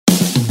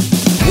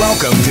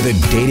Welcome to the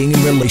Dating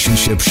and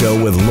Relationship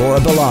Show with Laura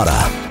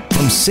Bilotta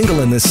from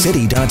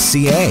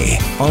singleinthecity.ca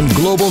on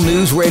Global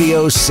News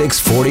Radio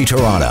 640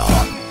 Toronto.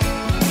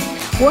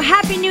 Well,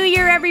 Happy New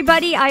Year,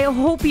 everybody. I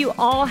hope you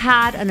all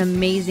had an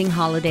amazing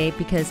holiday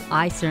because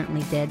I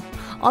certainly did.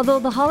 Although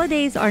the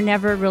holidays are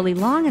never really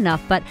long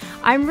enough, but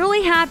I'm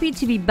really happy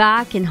to be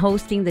back and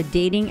hosting the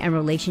Dating and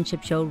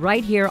Relationship Show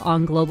right here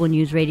on Global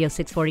News Radio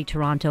 640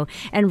 Toronto.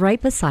 And right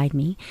beside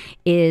me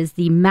is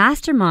the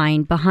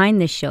mastermind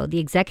behind this show, the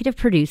executive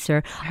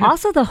producer,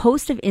 also the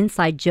host of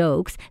Inside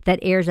Jokes that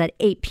airs at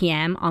 8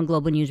 p.m. on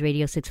Global News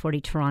Radio 640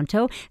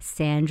 Toronto,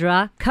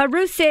 Sandra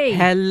Carusi.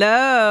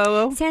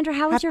 Hello. Sandra,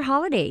 how was your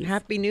holidays?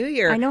 Happy New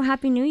Year. I know,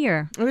 Happy New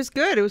Year. It was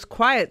good. It was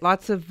quiet.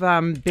 Lots of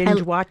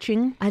binge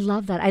watching. I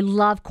love that. I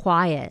love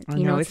quiet. I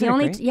know, it's the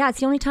only great?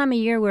 it's the only time of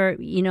year where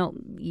you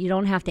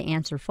don't have to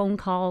answer phone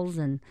calls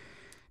and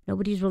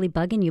nobody's really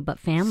bugging you but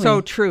family.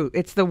 So true.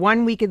 It's the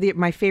one week of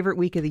my favorite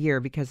week of the year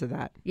because of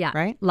that. Yeah,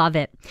 right. Love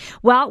it.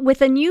 Well,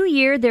 with a new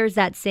year, there's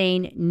that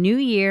saying, "New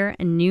year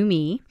and new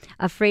me,"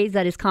 a phrase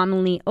that is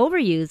commonly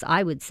overused,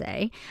 I would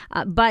say,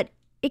 but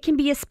it can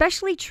be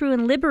especially true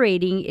and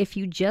liberating if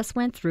you just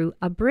went through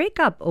a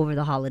breakup over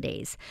the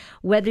holidays.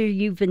 Whether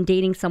you've been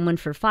dating someone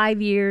for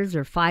 5 years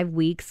or 5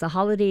 weeks, the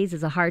holidays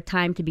is a hard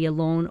time to be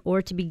alone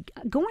or to be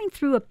going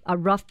through a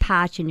rough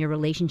patch in your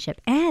relationship.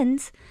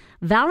 And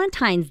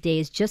Valentine's Day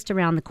is just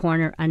around the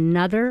corner,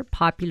 another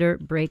popular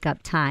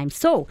breakup time.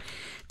 So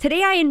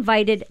today I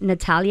invited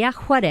Natalia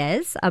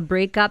Juarez, a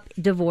breakup,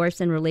 divorce,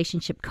 and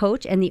relationship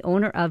coach and the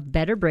owner of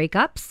Better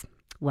Breakups.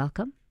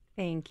 Welcome.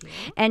 Thank you.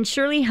 And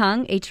Shirley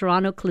Hung, a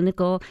Toronto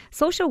clinical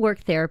social work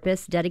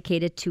therapist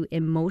dedicated to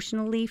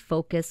emotionally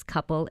focused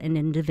couple and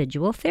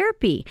individual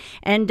therapy.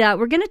 And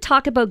we're going to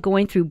talk about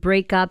going through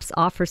breakups,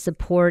 offer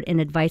support and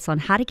advice on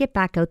how to get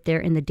back out there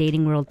in the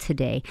dating world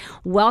today.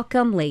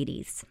 Welcome,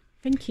 ladies.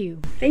 Thank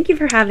you. Thank you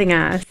for having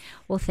us.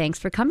 Well, thanks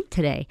for coming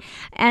today.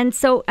 And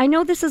so I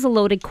know this is a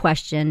loaded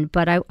question,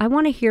 but I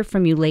want to hear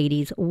from you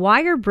ladies.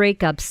 Why are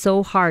breakups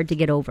so hard to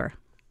get over?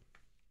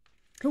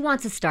 Who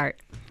wants to start?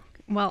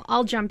 Well,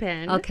 I'll jump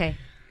in. Okay.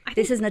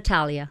 This is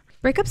Natalia.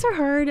 Breakups are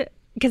hard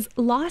because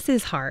loss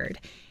is hard.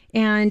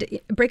 And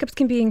breakups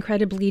can be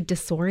incredibly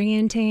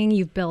disorienting.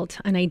 You've built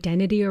an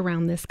identity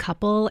around this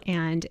couple,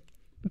 and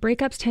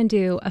breakups tend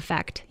to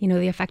affect,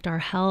 they affect our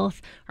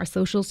health, our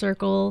social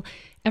circle,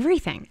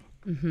 everything.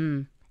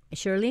 Mm-hmm.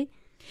 Shirley?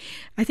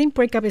 I think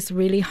breakup is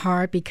really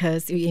hard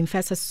because you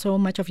invest so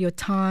much of your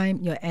time,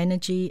 your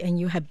energy, and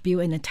you have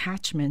built an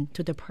attachment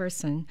to the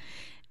person.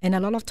 And a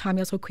lot of time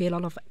you also create a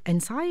lot of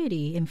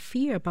anxiety and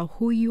fear about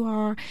who you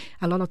are,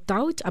 a lot of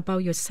doubt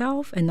about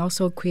yourself, and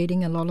also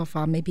creating a lot of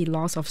maybe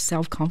loss of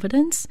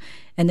self-confidence.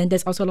 And then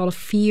there's also a lot of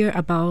fear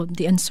about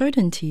the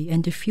uncertainty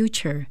and the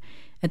future.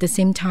 At the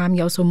same time,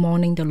 you're also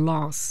mourning the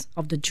loss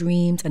of the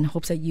dreams and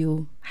hopes that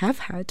you have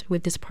had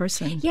with this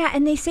person. Yeah,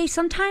 and they say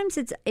sometimes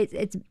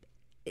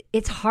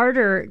it's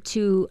harder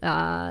to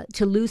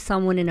lose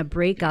someone in a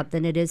breakup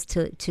than it is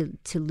to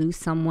lose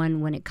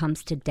someone when it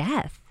comes to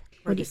death.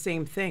 Or the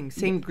same thing,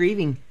 same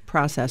grieving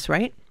process,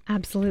 right?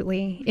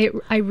 Absolutely.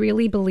 I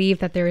really believe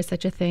that there is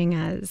such a thing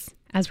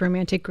as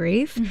romantic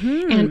grief.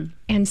 Mm-hmm.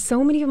 And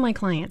so many of my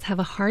clients have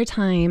a hard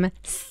time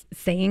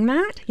saying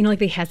that. Like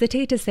they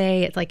hesitate to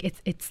say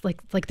it's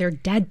like they're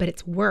dead, but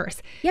it's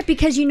worse. Yeah,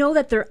 because you know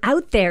that they're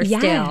out there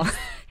still.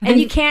 And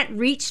you can't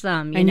reach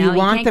them, and you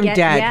want them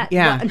dead.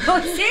 Yeah.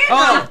 No, seriously.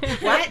 Oh,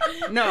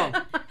 what? No.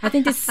 I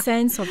think this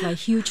sense of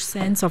huge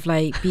sense of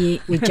being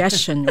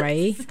rejection,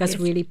 right? That's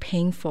really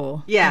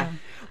painful. Yeah.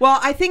 Well,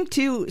 I think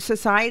too,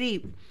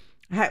 society,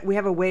 we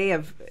have a way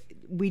of,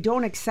 we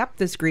don't accept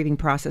this grieving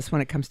process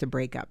when it comes to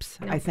breakups,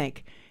 I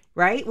think.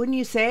 Right? Wouldn't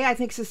you say? I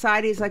think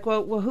society is like,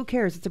 well, who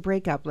cares? It's a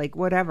breakup,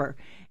 whatever.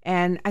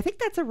 And I think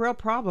that's a real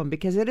problem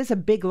because it is a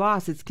big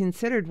loss. It's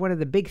considered one of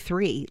the big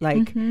three,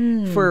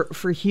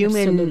 for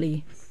human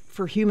Absolutely.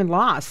 For human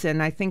loss.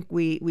 And I think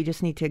we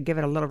just need to give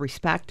it a little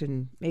respect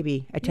and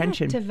maybe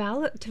attention. Yeah,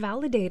 to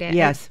validate it.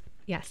 Yes.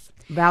 Yes.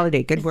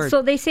 Validate. Good word.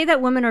 So they say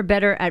that women are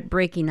better at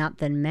breaking up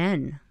than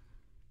men.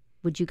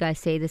 Would you guys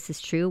say this is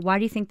true? Why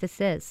do you think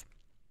this is?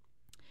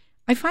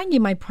 I find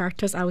in my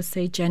practice, I would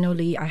say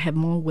generally I have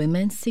more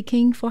women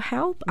seeking for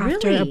help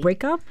after a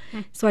breakup.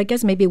 So I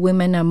guess maybe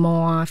women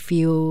are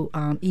feel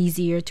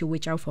easier to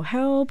reach out for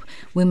help.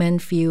 Women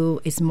feel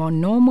it's more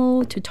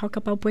normal to talk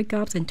about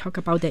breakups and talk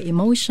about their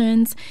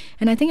emotions.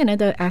 And I think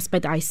another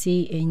aspect I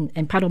see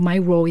and part of my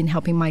role in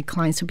helping my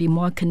clients to be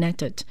more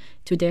connected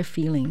to their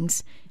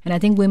feelings. And I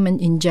think women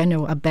in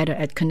general are better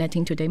at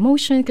connecting to their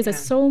emotions because there's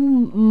so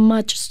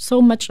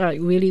much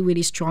really,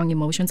 really strong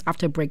emotions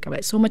after a breakup.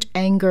 Like so much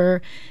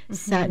anger,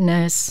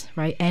 sadness,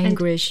 right?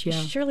 Anguish, and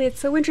Shirley, it's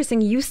so interesting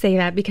you say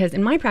that because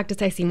in my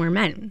practice, I see more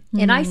men.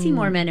 And I see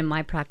more men in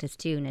my practice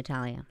too,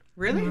 Natalia.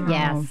 Really? Wow.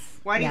 Yes.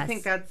 Why do you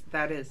think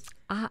that is?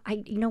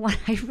 You know what?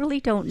 I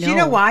really don't know. Do you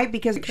know why?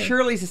 Because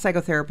Shirley's a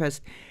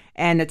psychotherapist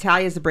and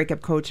Natalia's a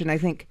breakup coach. And I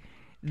think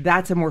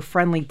that's a more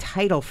friendly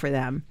title for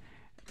them.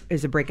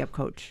 Is a breakup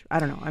coach. I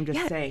don't know. I'm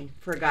just saying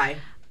for a guy.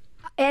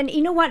 And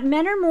you know what?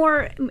 Men are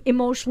more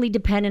emotionally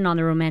dependent on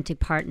their romantic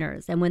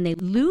partners. And when they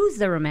lose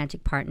their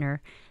romantic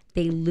partner,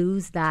 they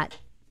lose that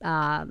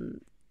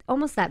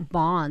almost that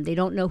bond. They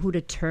don't know who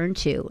to turn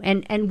to.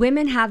 And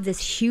women have this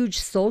huge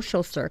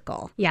social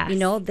circle. Yes. You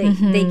know, they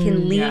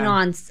can lean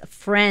on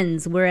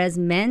friends, whereas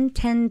men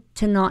tend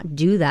to not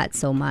do that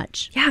so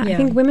much. Yeah, I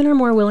think women are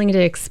more willing to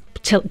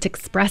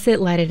express it,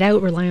 let it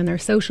out, rely on their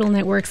social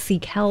networks,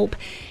 seek help.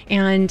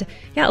 And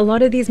yeah, a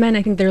lot of these men,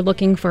 I think they're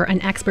looking for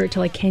an expert to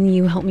like, can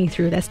you help me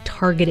through this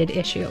targeted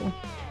issue?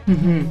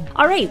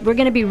 All right, we're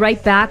going to be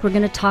right back. We're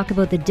going to talk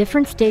about the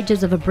different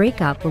stages of a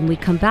breakup when we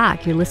come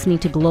back. You're listening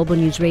to Global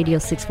News Radio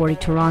 640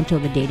 Toronto,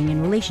 the Dating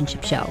and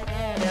Relationship Show.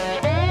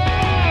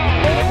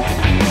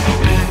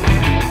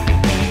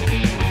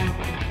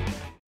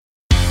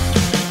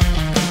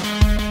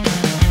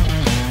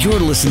 You're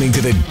listening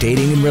to the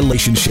Dating and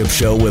Relationship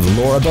Show with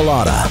Laura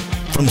Bilotta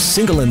from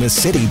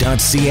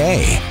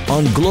singleinthecity.ca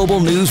on Global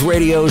News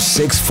Radio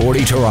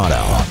 640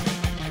 Toronto.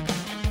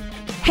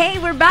 Hey,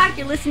 we're back.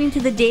 You're listening to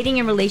the Dating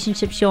and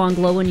Relationship Show on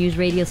Global News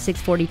Radio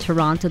 640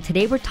 Toronto.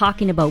 Today we're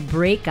talking about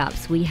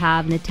breakups. We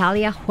have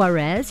Natalia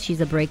Juarez.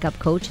 She's a breakup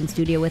coach in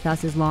studio with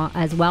us, as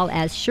well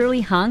as Shirley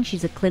Hung.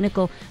 She's a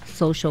clinical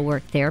social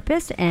work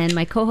therapist. And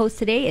my co-host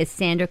today is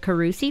Sandra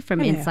Carusi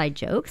from Inside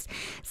Jokes.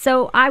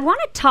 So I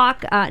want to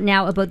talk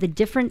now about the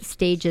different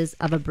stages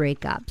of a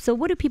breakup. So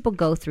what do people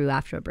go through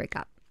after a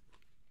breakup?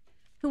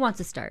 Who wants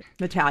to start?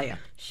 Natalia.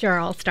 Sure,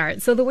 I'll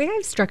start. So the way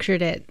I've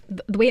structured it,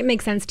 the way it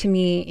makes sense to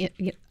me,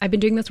 I've been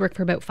doing this work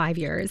for about 5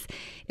 years,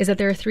 is that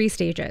there are 3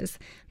 stages.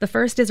 The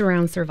first is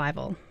around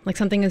survival. Like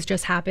something has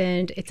just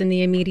happened. It's in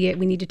the immediate.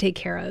 We need to take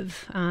care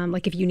of.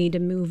 Like if you need to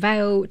move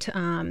out,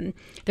 there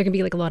can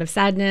be like a lot of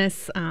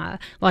sadness, a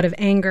lot of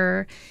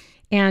anger,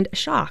 and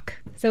shock.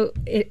 So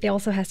it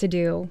also has to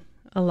do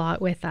a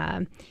lot with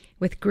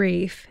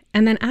grief.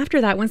 And then after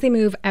that, once they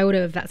move out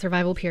of that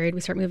survival period,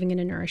 we start moving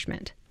into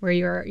nourishment, where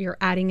you're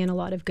adding in a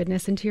lot of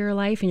goodness into your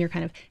life, and you're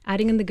kind of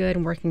adding in the good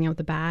and working out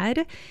the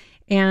bad.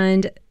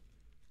 And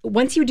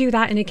once you do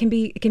that, and it can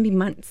be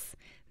months,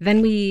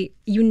 then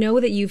you know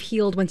that you've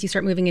healed once you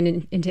start moving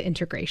into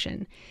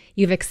integration.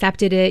 You've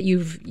accepted it,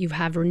 you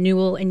have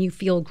renewal, and you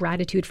feel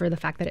gratitude for the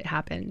fact that it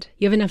happened.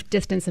 You have enough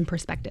distance and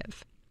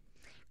perspective.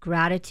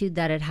 Gratitude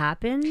that it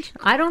happened?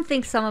 I don't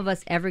think some of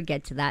us ever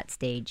get to that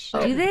stage.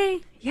 Do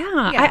they?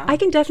 Yeah. I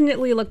can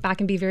definitely look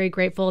back and be very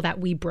grateful that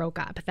we broke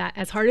up, that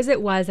as hard as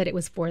it was, that it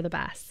was for the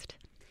best.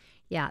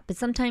 Yeah, but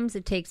sometimes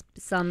it takes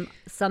some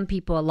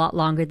people a lot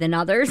longer than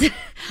others.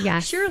 Yeah.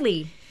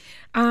 Surely.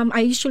 I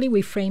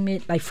usually frame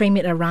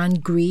it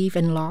around grief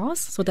and loss.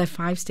 So there are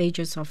 5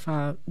 stages of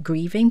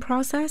grieving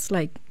process,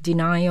 like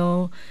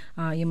denial.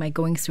 You might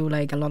going through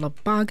like a lot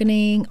of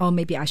bargaining, or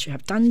maybe I should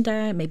have done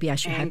that. Maybe I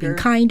should have been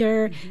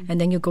kinder. And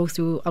then you go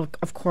through,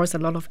 of course, a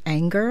lot of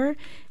anger.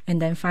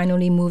 And then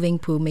finally moving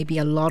to maybe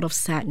a lot of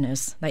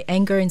sadness. Like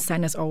anger and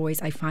sadness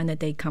always, I find that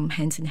they come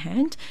hand in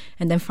hand.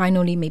 And then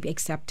finally maybe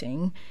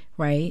accepting,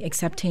 right?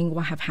 Accepting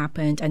what have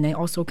happened. And then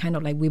also kind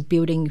of like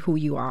rebuilding who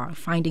you are,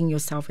 finding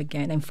yourself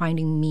again and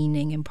finding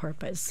meaning and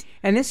purpose.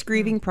 And this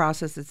grieving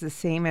process is the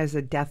same as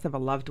the death of a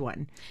loved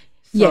one.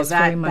 So Yes,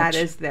 very much. That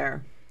is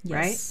there,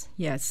 right?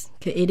 Yes.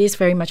 It is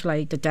very much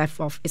like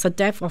it's a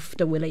death of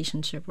the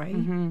relationship, right?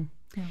 Mm-hmm.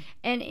 Yeah.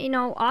 And,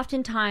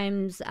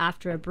 oftentimes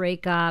after a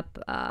breakup,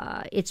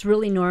 it's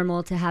really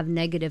normal to have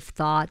negative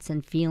thoughts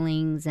and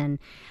feelings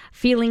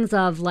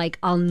of like,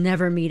 I'll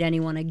never meet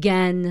anyone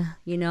again.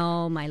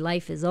 My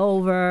life is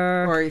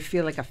over. Or you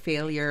feel like a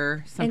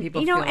failure. Some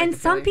people feel like and a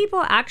some failure.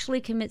 people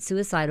actually commit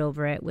suicide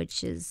over it,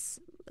 which is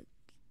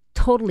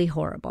totally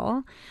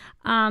horrible.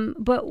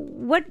 But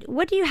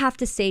what do you have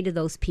to say to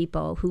those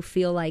people who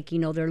feel like,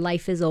 their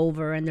life is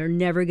over and they're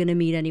never going to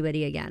meet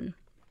anybody again?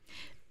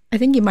 I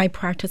think in my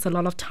practice, a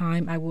lot of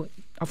time I would,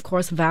 of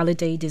course,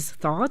 validate this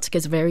thought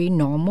because it's very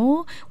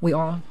normal. We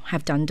all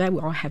have done that. We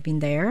all have been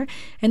there.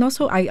 And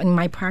also, in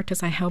my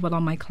practice, I help a lot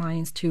of my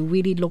clients to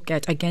really look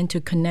at, again,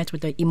 to connect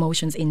with the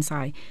emotions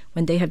inside.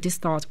 When they have this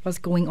thought, what's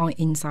going on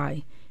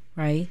inside,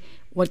 right?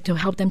 What to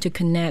help them to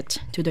connect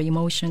to the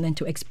emotion and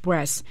to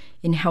express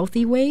in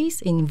healthy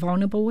ways, in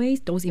vulnerable ways,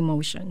 those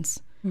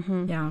emotions.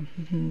 Mm-hmm. Yeah.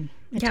 Mm-hmm.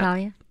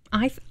 Natalia?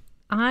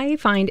 I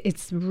find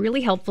it's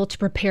really helpful to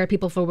prepare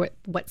people for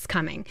what's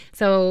coming.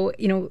 So,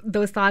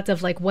 those thoughts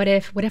of like, what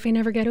if I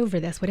never get over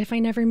this? What if I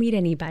never meet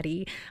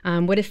anybody?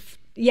 What if,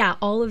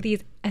 all of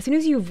these, as soon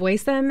as you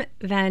voice them,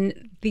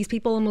 then these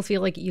people almost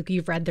feel like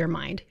you've read their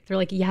mind. They're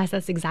like, yes,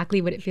 that's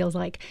exactly what it feels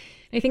like.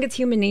 And I think it's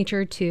human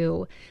nature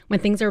to, when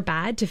things are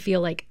bad, to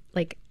feel like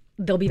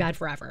they'll be bad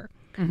forever.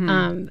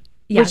 Mm-hmm.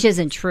 Which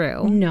isn't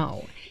true.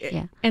 No.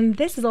 Yeah. And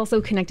this is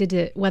also connected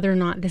to whether or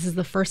not this is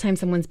the first time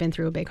someone's been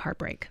through a big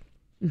heartbreak.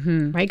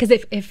 Mm-hmm. Right?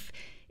 Because if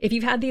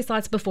you've had these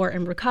thoughts before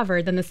and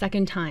recovered, then the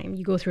second time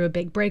you go through a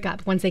big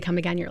breakup, once they come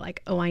again, you're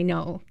like, oh, I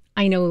know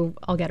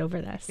I'll get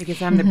over this.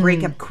 Because I'm the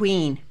breakup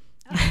queen.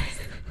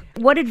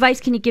 What advice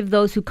can you give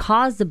those who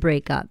caused the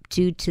breakup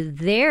due to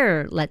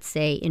their, let's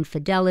say,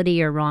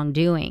 infidelity or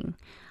wrongdoing?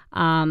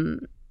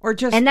 Or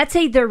just And let's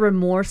say they're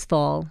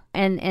remorseful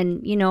and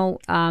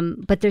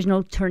but there's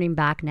no turning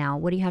back now.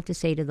 What do you have to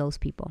say to those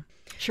people?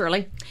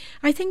 Shirley?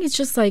 I think it's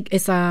just like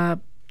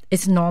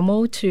it's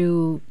normal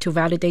to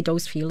validate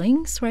those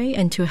feelings, right?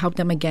 And to help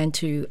them again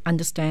to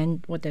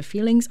understand what their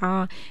feelings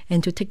are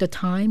and to take the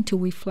time to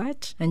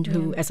reflect and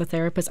to, as a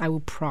therapist, I will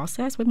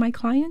process with my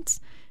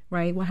clients,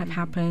 right? What have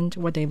happened,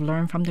 what they've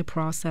learned from the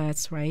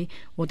process, right?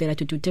 What they like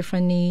to do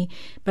differently.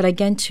 But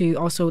again, to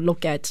also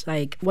look at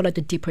like what are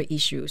the deeper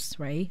issues,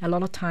 right? A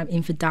lot of time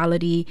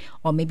infidelity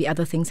or maybe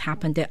other things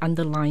happen, they're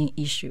underlying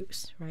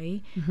issues,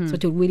 right? So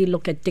to really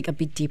dig a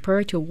bit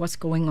deeper to what's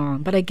going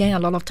on. But again, a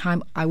lot of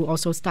time I will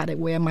also start at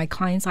where my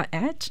clients are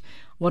at.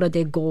 What are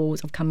their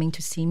goals of coming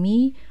to see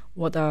me?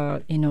 What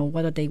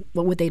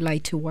would they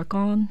like to work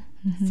on?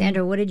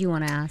 Sandra, what did you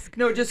want to ask?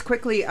 No, just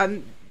quickly,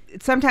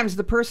 sometimes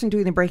the person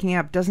doing the breaking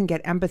up doesn't get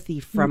empathy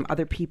from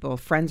other people,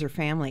 friends or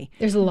family.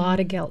 There's a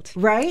lot of guilt.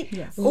 Right?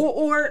 Yes.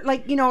 Or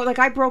like, like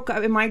I broke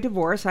up in my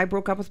divorce. I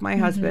broke up with my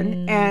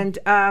husband. And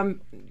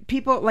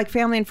people, like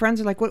family and friends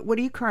are like, what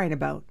are you crying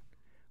about?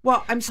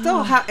 Well, I'm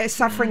still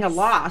suffering a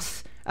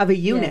loss of a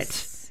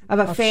unit, of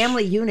a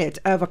family unit,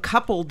 of a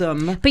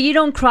coupledom. But you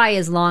don't cry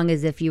as long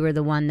as if you were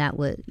the one that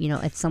would,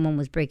 if someone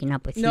was breaking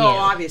up with you. No,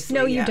 obviously.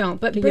 No, you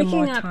don't. But Give you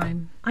breaking more up,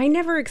 time. I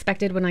never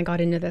expected when I got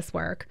into this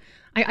work.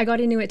 I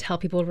got into it to help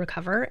people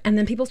recover, and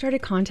then people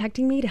started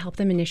contacting me to help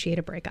them initiate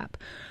a breakup.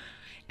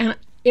 And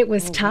it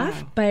was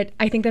tough, but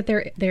I think that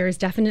there is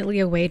definitely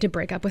a way to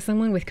break up with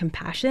someone with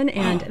compassion,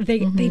 and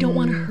they don't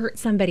want to hurt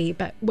somebody.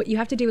 But what you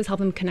have to do is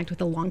help them connect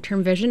with a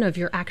long-term vision of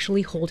you're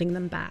actually holding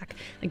them back.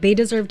 Like they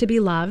deserve to be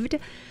loved.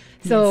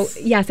 So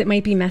yes, it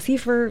might be messy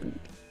for,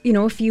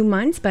 a few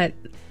months, but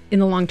in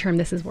the long term,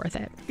 this is worth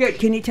it. Good.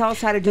 Can you tell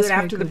us how to do it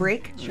after the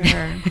break?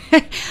 Sure.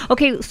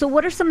 Okay, so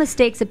what are some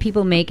mistakes that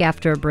people make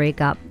after a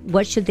breakup?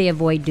 What should they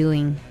avoid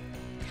doing?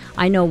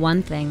 I know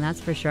one thing, that's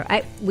for sure.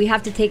 We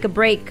have to take a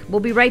break.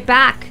 We'll be right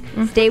back.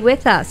 Stay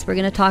with us. We're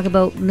going to talk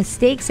about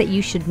mistakes that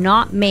you should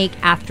not make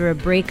after a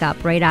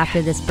breakup right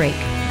after this break.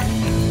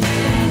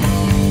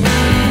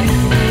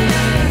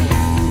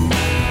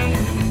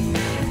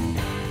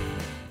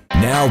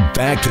 Now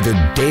back to the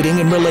Dating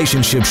and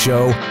Relationship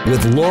Show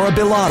with Laura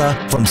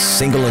Bilotta from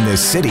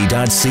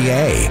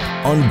singleinthecity.ca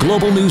on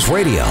Global News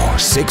Radio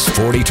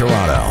 640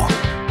 Toronto.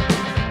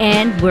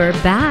 And we're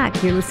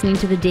back. You're listening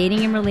to the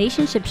Dating and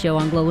Relationship Show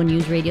on Global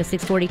News Radio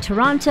 640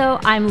 Toronto.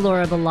 I'm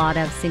Laura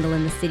Bilotta of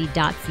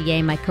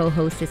singleinthecity.ca. My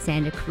co-host is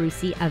Sandra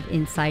Carusi of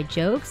Inside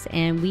Jokes.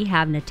 And we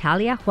have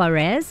Natalia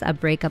Juarez, a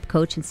breakup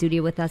coach in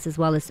studio with us, as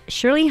well as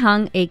Shirley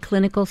Hung, a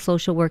clinical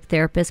social work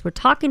therapist. We're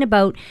talking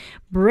about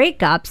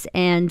breakups,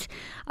 and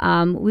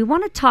we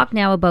want to talk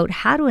now about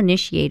how to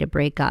initiate a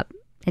breakup.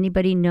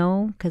 Anybody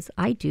know? Because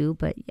I do,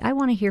 but I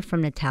want to hear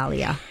from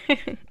Natalia.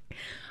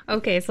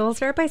 Okay, so I'll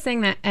start by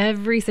saying that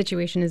every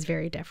situation is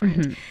very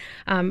different.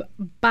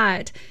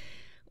 But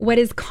what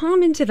is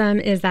common to them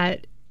is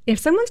that if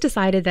someone's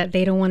decided that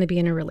they don't want to be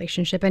in a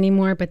relationship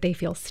anymore, but they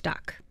feel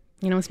stuck,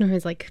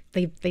 sometimes like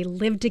they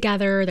live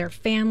together, their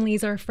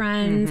families are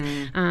friends,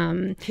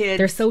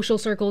 their social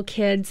circle,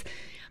 kids.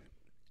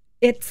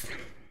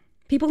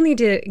 People need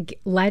to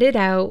let it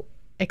out,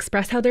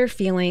 express how they're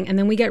feeling, and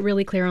then we get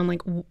really clear on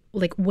like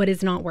what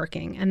is not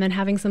working, and then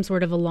having some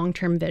sort of a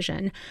long-term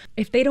vision.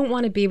 If they don't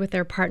want to be with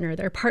their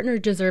partner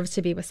deserves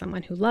to be with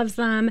someone who loves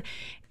them.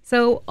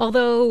 So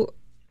although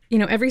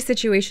every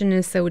situation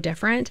is so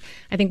different,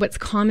 I think what's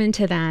common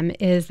to them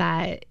is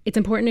that it's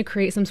important to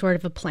create some sort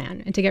of a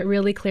plan and to get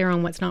really clear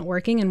on what's not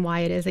working and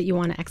why it is that you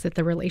want to exit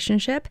the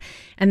relationship,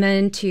 and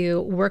then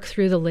to work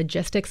through the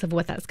logistics of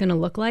what that's going to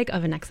look like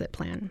of an exit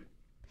plan.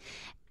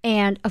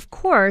 And of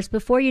course,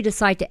 before you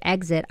decide to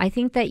exit, I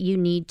think that you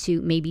need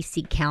to maybe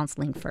seek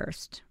counseling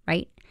first,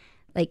 right?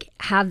 Like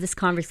have this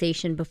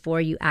conversation before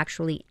you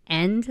actually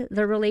end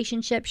the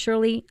relationship.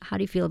 Shirley, how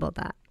do you feel about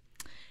that?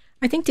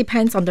 I think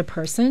depends on the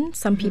person.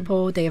 Some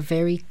people, they are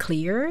very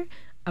clear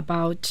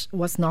about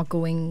what's not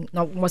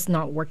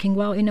working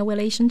well in a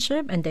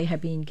relationship, and they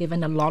have been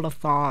given a lot of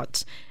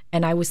thought.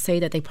 And I would say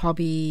that they should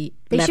be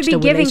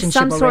giving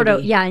some sort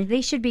of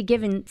they should be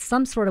given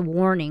some sort of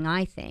warning.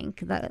 I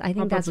think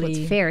that's what's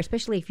fair,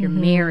 especially if you're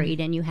married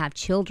and you have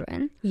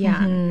children.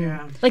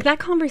 Yeah. Like that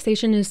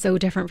conversation is so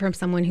different from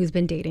someone who's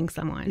been dating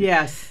someone.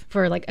 Yes,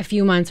 for like a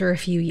few months or a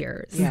few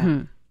years.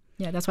 Yeah.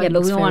 Yeah, that's why.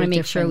 But we want to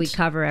make sure we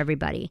cover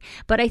everybody.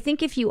 But I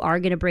think if you are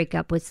going to break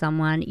up with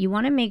someone, you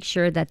want to make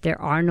sure that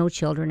there are no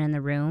children in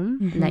the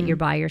room, and that you're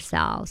by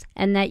yourselves,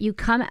 and that you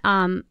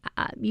come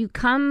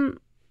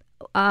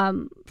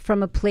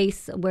from a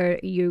place where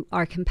you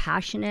are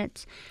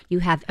compassionate, you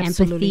have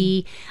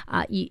empathy,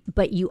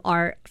 but you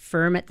are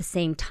firm at the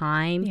same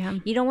time. Yeah.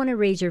 You don't want to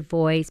raise your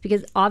voice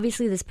because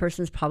obviously this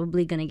person is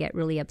probably going to get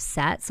really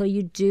upset. So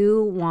you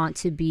do want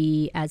to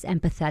be as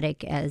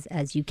empathetic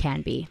as you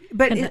can be.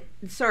 But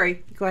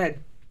sorry, go ahead.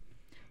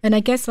 And I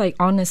guess like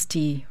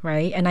honesty,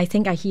 right? And I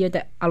think I hear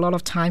that a lot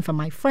of time from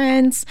my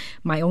friends,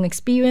 my own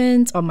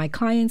experience, or my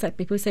clients. Like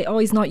people say, "Oh,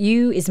 it's not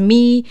you, it's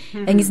me,"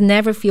 and it's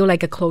never feel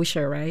like a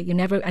closure, right? You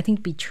never, I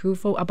think, be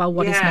truthful about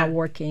what is not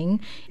working.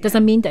 It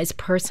doesn't mean that it's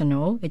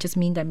personal. It just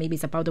means that maybe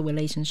it's about the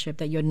relationship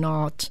that you're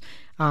not.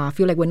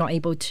 Feel like we're not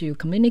able to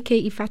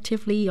communicate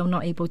effectively or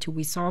not able to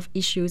resolve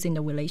issues in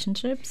the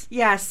relationships.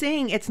 Yeah,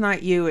 saying it's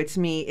not you, it's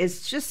me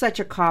is just such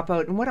a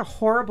cop-out, and what a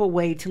horrible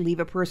way to leave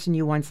a person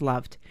you once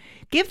loved.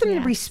 Give them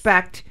the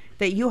respect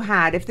that you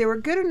had. If they were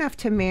good enough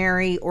to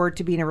marry or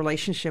to be in a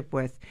relationship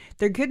with,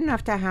 they're good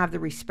enough to have the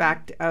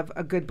respect of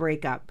a good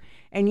breakup.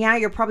 And yeah,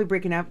 you're probably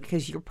breaking up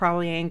because you're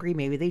probably angry.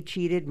 Maybe they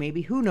cheated.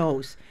 Maybe who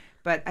knows.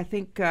 But I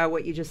think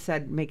what you just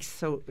said is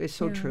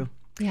so true.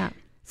 Yeah.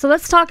 So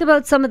let's talk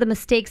about some of the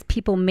mistakes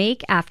people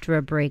make after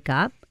a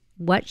breakup.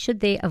 What should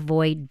they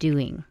avoid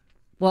doing?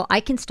 Well, I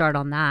can start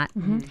on that.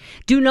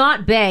 Do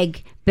not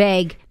beg,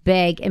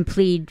 and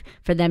plead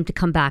for them to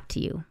come back to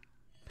you.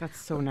 That's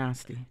so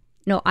nasty.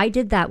 No, I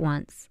did that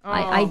once.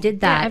 I did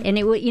that. And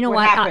it, you know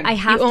what? happened? I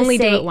have You to only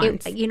say, do it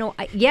once.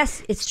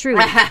 yes, it's true.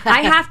 I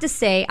have to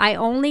say, I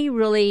only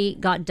really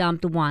got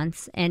dumped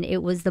once, and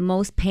it was the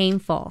most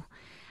painful.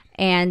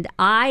 And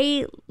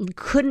I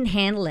couldn't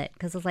handle it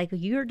because I was like,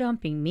 you're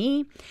dumping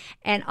me.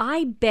 And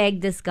I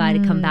begged this guy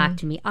to come back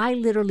to me. I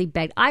literally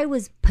begged. I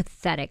was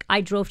pathetic.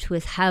 I drove to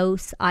his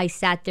house. I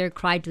sat there,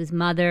 cried to his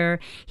mother.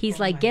 He's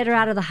like, get her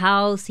out of the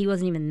house. He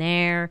wasn't even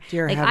there.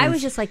 Dear like heavens. I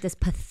was just like this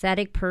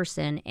pathetic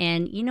person.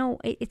 And,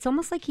 it's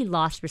almost like he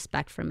lost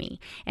respect for me.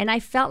 And I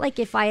felt like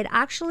if I had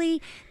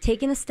actually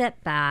taken a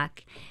step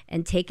back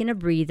and taken a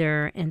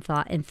breather and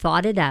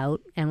thought it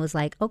out and was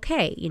like,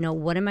 okay,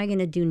 what am I going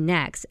to do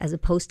next? As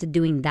opposed to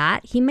doing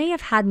that, he may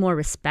have had more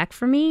respect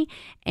for me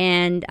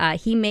and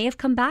he may have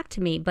come back to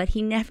me, but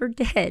he never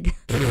did.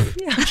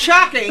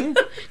 Shocking.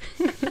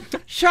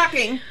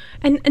 Shocking.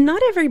 And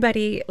not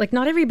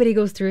everybody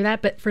goes through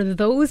that, but for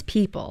those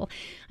people,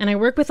 and I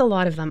work with a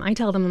lot of them, I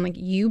tell them, I'm like,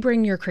 you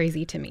bring your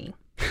crazy to me.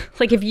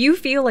 Like if you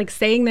feel like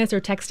saying this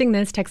or texting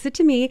this, text it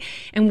to me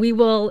and we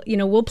will,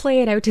 we'll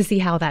play it out to see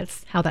how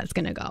that's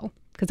going to go,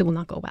 because it will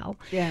not go well.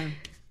 Yeah.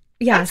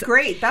 Yeah. That's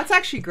great. That's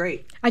actually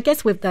great. I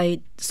guess with the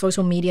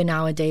social media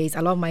nowadays,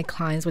 a lot of my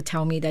clients would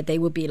tell me that they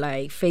would be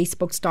like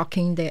Facebook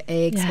stalking their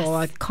ex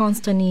or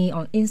constantly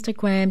on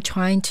Instagram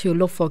trying to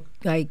look for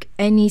like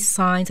any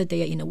signs that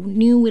they are in a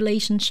new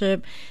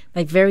relationship,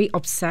 like very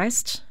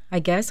obsessed, I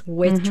guess,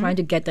 with trying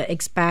to get the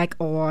ex back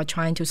or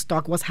trying to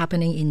stalk what's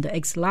happening in the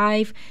ex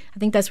life. I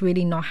think that's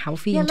really not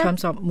healthy in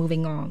terms of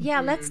moving on.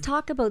 Yeah, let's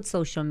talk about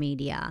social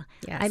media.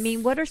 Yes. I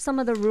mean, what are some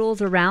of the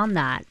rules around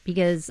that?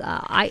 Because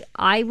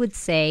I would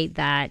say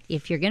that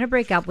if you're going to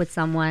break up with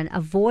someone,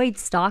 avoid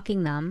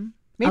stalking them.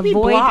 Maybe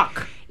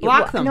block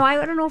them. No,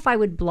 I don't know if I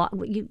would block.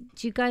 Do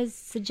you guys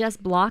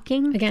suggest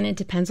blocking? Again, it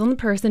depends on the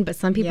person, but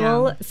some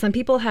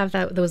people have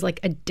those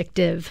like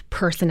addictive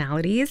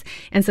personalities.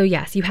 And so,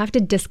 yes, you have to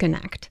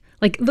disconnect.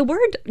 Like the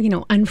word,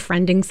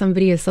 unfriending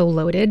somebody is so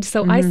loaded.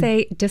 So I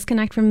say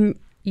disconnect from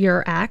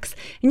your ex,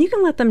 and you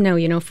can let them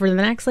know, for the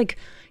next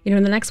the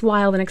next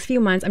while, the next few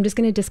months, I'm just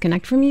going to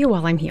disconnect from you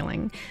while I'm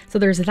healing. So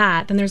there's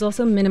that. Then there's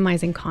also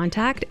minimizing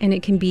contact, and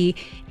it can be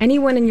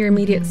anyone in your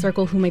immediate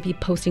circle who might be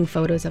posting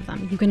photos of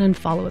them. You can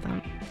unfollow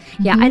them.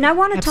 Yeah, and I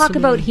want to talk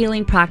about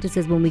healing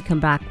practices when we come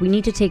back. We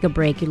need to take a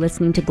break. You're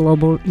listening to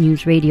Global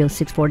News Radio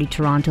 640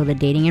 Toronto, the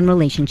Dating and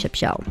Relationship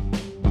Show.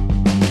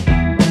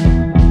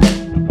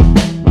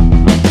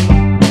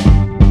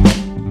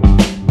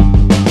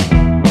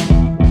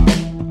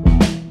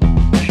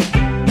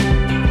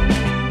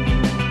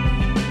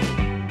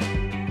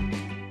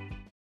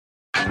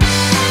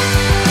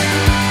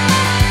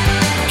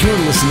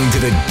 Listening to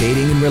the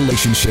Dating and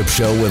Relationship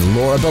Show with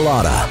Laura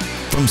Bilotta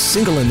from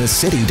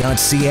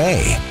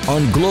singleinthecity.ca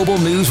on Global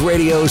News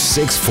Radio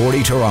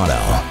 640 Toronto.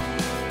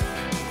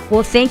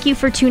 Well, thank you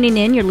for tuning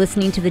in. You're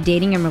listening to the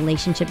Dating and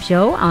Relationship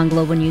Show on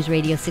Global News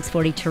Radio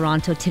 640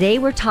 Toronto. Today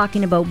we're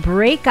talking about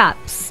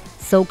breakups.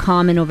 So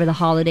common over the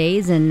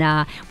holidays, and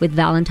with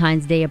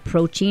Valentine's Day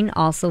approaching,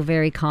 also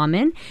very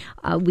common.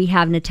 We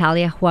have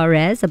Natalia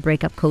Juarez, a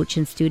breakup coach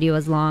in studio,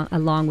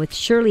 along with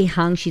Shirley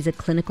Hung. She's a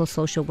clinical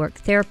social work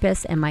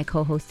therapist, and my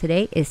co-host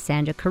today is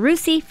Sandra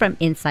Carusi from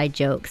Inside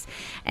Jokes.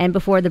 And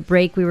before the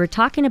break, we were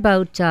talking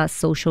about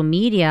social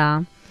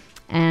media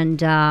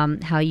and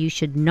how you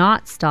should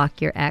not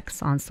stalk your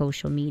ex on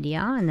social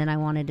media. And then I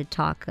wanted to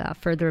talk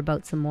further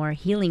about some more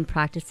healing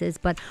practices.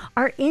 But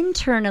our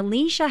intern,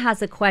 Alicia,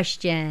 has a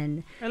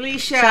question.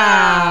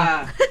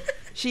 Alicia!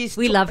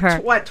 We love her.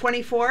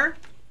 24?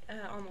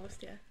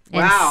 Almost, yeah.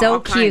 And Wow, so all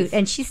cute. kinds.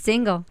 And she's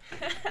single.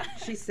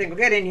 She's single.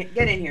 Get in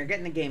here. Get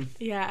in the game.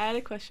 Yeah, I had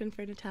a question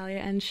for Natalia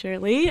and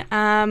Shirley.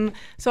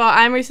 So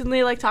I'm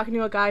recently talking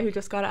to a guy who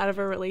just got out of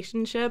a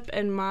relationship,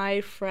 and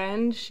my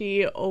friend,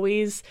 she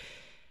always,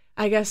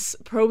 I guess,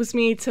 probes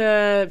me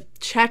to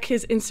check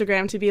his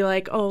Instagram to be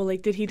like, oh,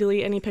 did he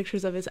delete any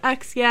pictures of his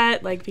ex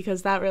yet?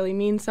 Because that really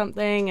means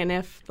something. And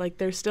if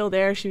they're still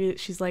there,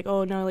 she's like,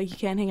 oh no, you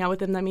can't hang out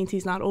with him. That means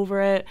he's not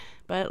over it.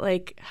 But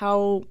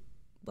how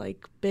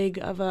big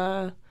of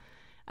a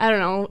I don't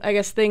know, I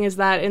guess thing is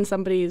that in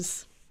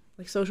somebody's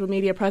like social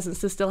media presence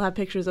to still have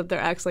pictures of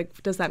their ex,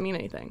 like, does that mean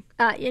anything?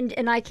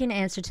 And I can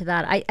answer to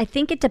that. I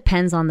think it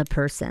depends on the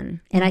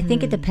person, and I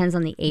think it depends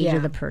on the age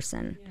of the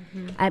person.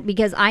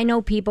 Because I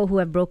know people who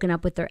have broken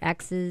up with their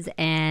exes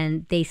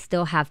and they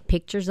still have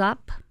pictures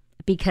up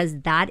because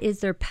that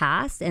is their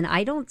past, and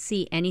I don't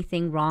see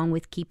anything wrong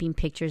with keeping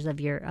pictures of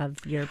your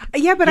but your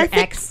I think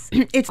ex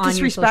it's on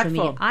your social disrespectful.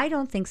 media. I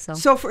don't think so.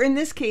 So for in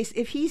this case,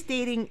 if he's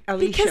dating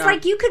Alicia, Because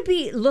like you could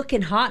be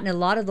looking hot in a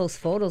lot of those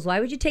photos.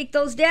 Why would you take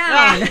those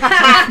down? okay,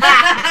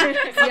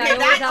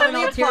 that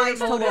only applies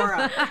to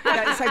Laura.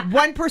 Yeah, it's like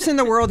one person in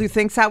the world who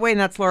thinks that way, and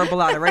that's Laura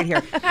Bilotta right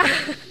here.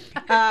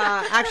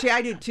 Actually,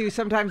 I do too.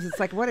 Sometimes it's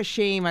like, what a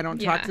shame I don't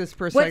talk to this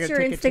person. I What's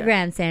gotta your take it to-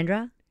 Instagram,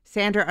 Sandra?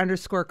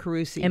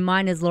 Sandra_Carusi. And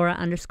mine is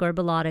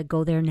Laura_Bilotta.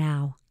 Go there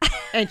now.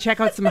 And check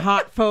out some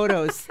hot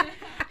photos.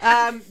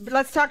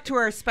 Let's talk to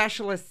our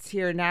specialists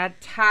here,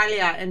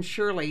 Natalia and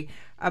Shirley,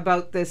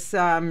 about this.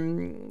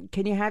 Can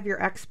you have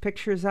your ex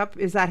pictures up?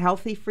 Is that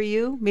healthy for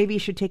you? Maybe you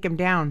should take them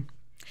down.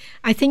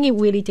 I think it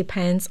really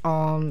depends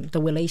on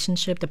the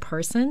relationship, the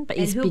person, but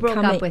And it's who broke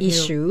become up an with who?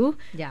 issue,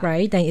 Yeah.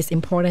 right? Then it's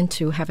important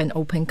to have an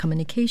open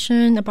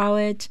communication about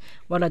it.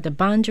 What are the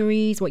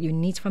boundaries? What you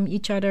need from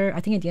each other?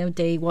 I think at the end of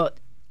the day, what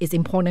is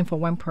important for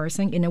one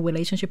person in a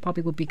relationship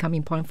probably will become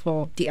important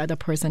for the other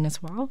person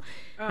as well.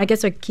 I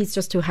guess our key is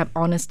just to have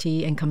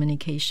honesty and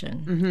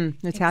communication.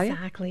 Natalia?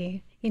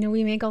 Exactly.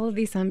 We make all of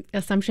these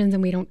assumptions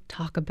and we don't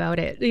talk about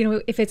it.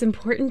 If it's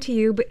important to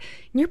you, but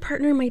your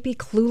partner might be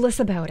clueless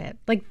about it.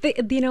 Like, they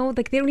don't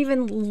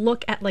even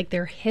look at like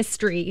their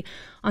history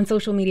on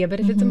social media.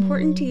 But if it's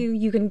important to you,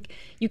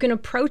 you can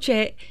approach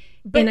it.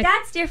 But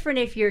that's different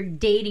if you're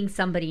dating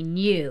somebody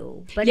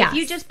new. But if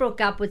you Yes. just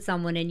broke up with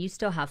someone and you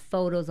still have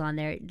photos on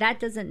there, that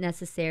doesn't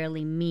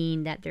necessarily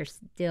mean that they're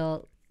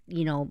still,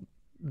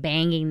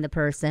 banging the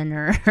person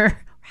or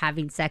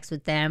having sex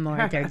with them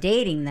or they're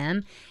dating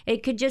them.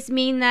 It could just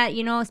mean that,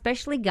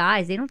 especially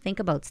guys, they don't think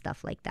about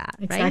stuff like that.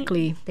 Right?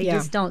 Exactly. They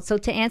just don't. So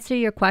to answer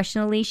your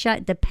question, Alicia,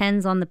 it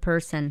depends on the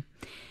person.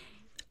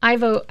 I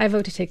vote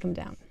to take them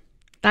down.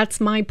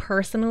 That's my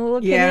personal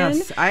opinion.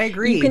 Yes, I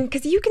agree.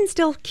 Because you can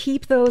still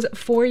keep those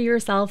for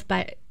yourself,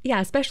 but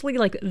especially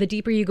like the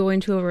deeper you go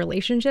into a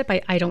relationship,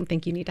 I don't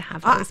think you need to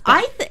have those.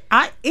 but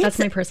that's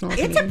my personal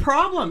opinion. It's a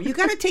problem. You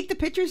got to take the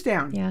pictures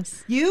down.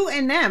 Yes. You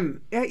and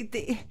them.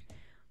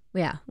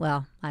 Yeah,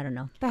 well, I don't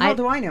know. The hell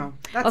do I know?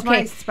 That's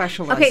my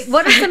specialist. Okay,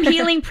 what are some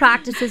healing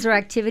practices or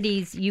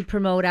activities you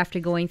promote after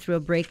going through a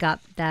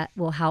breakup that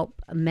will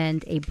help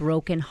mend a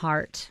broken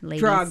heart,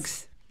 ladies?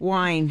 Drugs,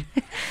 wine,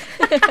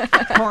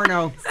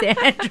 porno.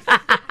 Sandra,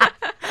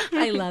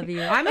 I love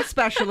you. I'm a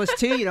specialist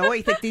too. You know,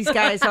 you think these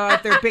guys are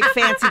with their big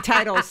fancy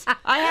titles.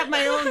 I have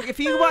my own.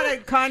 If you want to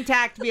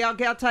contact me, I'll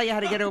tell you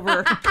how to get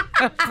over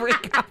a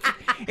breakup.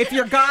 If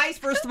you're guys,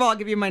 first of all, I'll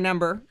give you my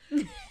number.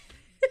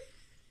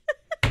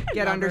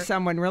 Get under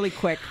someone really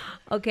quick.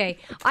 Okay,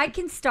 I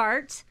can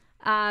start.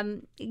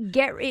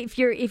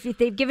 If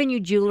they've given you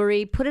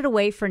jewelry, put it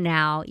away for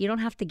now. You don't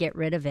have to get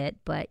rid of it,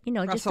 but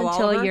just Russell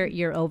until Oliver?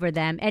 you're over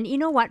them. And you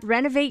know what?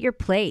 Renovate your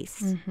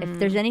place. If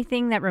there's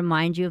anything that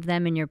reminds you of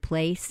them in your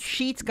place,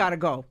 Sheets got to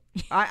go.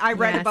 I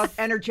read about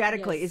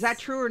energetically. Is that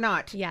true or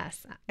not?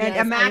 Yes. And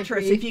Yes, a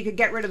mattress. I agree. If you could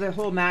get rid of the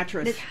whole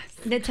mattress.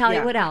 Natalia,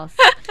 Yeah. what else?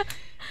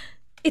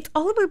 It's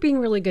all about being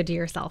really good to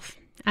yourself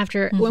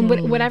after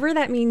whatever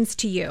that means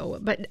to you.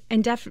 But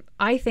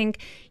I think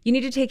you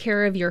need to take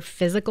care of your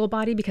physical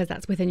body because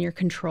that's within your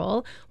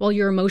control, while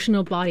your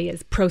emotional body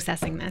is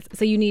processing this.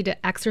 So you need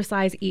to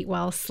exercise, eat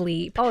well,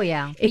 sleep. Oh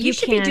yeah, If you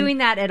should be doing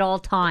that at all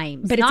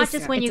times, But not it's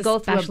just when you go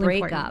through a especially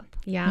breakup.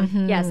 important.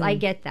 Yeah. Yes, I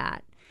get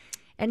that.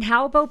 And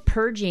how about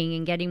purging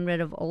and getting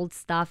rid of old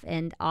stuff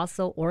and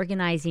also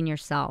organizing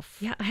yourself?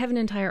 Yeah, I have an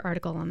entire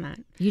article on that.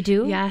 You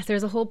do? Yes,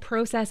 there's a whole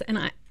process.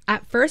 And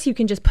at first, you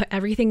can just put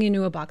everything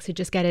into a box to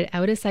just get it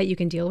out of sight. You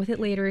can deal with it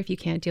later if you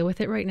can't deal with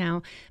it right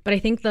now. But I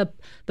think the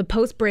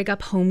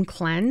post-breakup home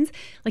cleanse,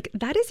 like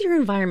that is your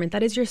environment.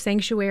 That is your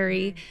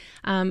sanctuary.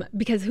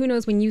 Because who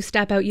knows, when you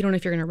step out, you don't know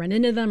if you're going to run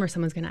into them or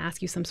someone's going to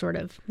ask you some sort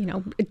of,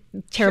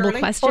 terrible Shirley?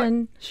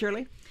 question.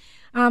 Shirley?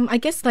 I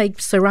guess like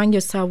surround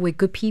yourself with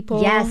good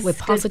people, Yes, with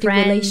good positive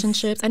friends.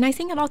 relationships. And I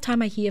think a lot of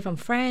time I hear from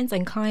friends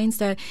and clients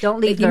that Don't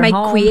leave they their might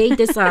home. create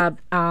this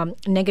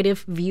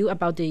negative view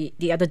about the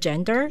other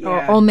gender, or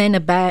Yeah. all men are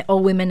bad,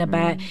 all women are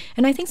bad.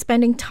 And I think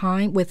spending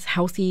time with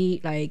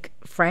healthy like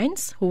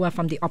friends who are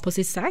from the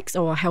opposite sex,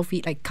 or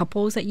healthy like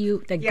couples that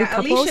good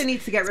couples. Alicia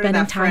needs to get rid of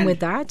spending that time friend. with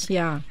that.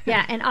 Yeah.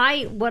 Yeah, and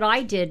what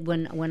I did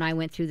when I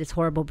went through this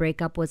horrible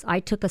breakup was I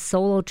took a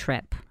solo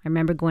trip. I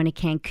remember going to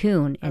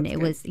Cancun, and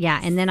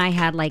and then I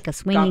had like a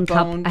swinging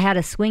couple. boned. I had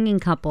a swinging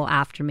couple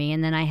after me,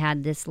 and then I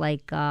had this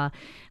like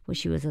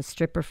she was a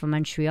stripper from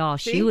Montreal.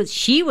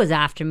 She was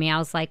after me. I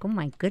was like, oh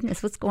my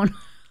goodness, what's going on?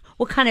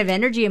 What kind of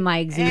energy am I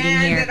exuding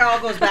And here? it all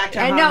goes back to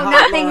And how no, hot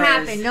nothing Laura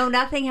happened. is. No,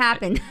 nothing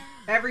happened.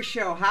 Every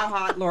show, how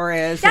hot Laura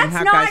is. and That's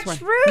how not guys want-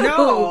 true.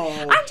 No.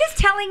 I'm just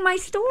telling my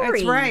story.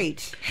 That's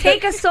right.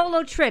 Take a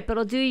solo trip.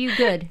 It'll do you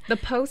good. The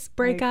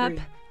post-breakup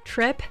agree.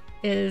 trip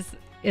is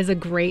is a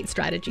great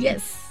strategy.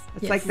 Yes.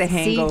 It's like the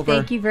hangover. See,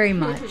 thank you very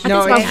much. I think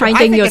it's about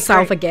finding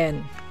yourself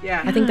again.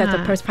 Yeah. I think that's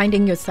the person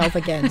finding yourself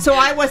again. So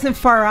I wasn't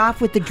far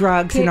off with the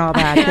drugs and all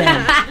that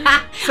then.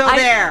 So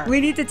there. We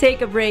need to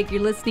take a break.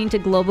 You're listening to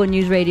Global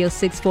News Radio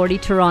 640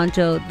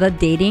 Toronto, the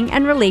dating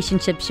and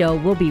relationship show.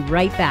 We'll be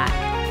right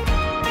back.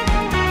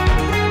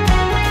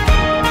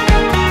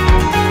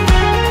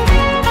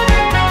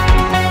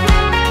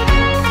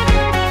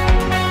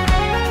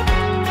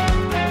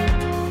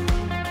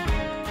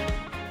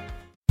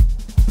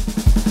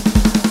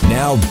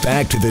 Now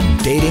back to the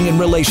Dating and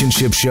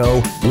Relationship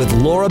Show with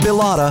Laura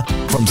Bilotta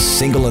from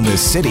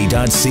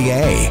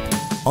singleinthecity.ca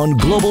on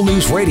Global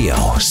News Radio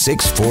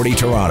 640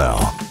 Toronto.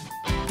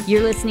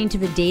 You're listening to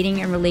the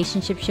Dating and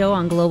Relationship Show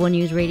on Global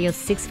News Radio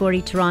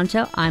 640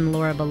 Toronto. I'm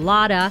Laura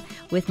Bilotta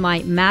with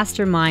my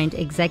mastermind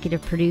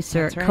executive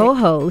producer,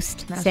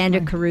 co-host,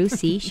 Sandra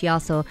Carusi. She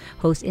also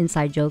hosts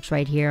Inside Jokes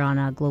right here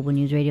on Global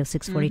News Radio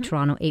 640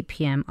 Toronto, 8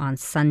 p.m. on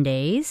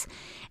Sundays.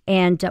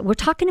 And we're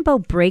talking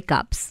about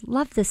breakups.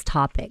 Love this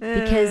topic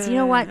because you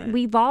know what?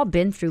 We've all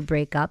been through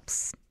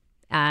breakups.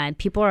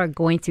 People are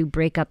going through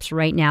breakups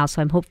right now.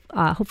 So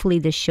hopefully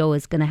this show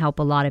is going to help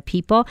a lot of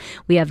people.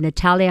 We have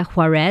Natalia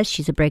Juarez.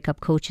 She's a breakup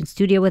coach in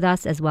studio with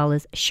us, as well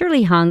as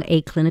Shirley Hung,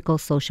 a clinical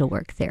social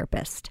work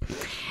therapist.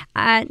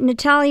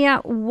 Natalia,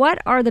 what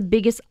are the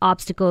biggest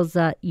obstacles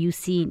that you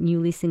see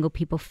newly single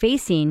people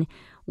facing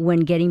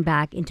when getting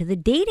back into the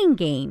dating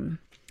game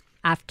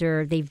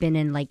after they've been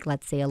in, like,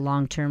 let's say, a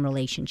long-term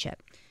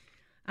relationship?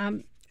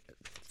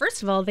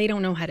 First of all, they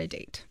don't know how to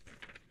date.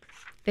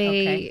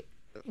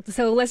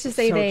 So let's just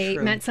say they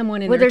met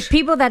someone in Well, there's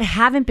people that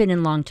haven't been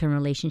in long-term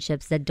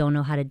relationships that don't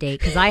know how to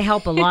date, because I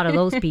help a lot of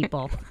those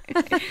people.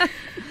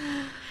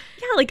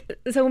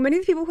 So many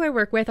of the people who I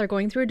work with are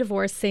going through a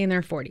divorce, say in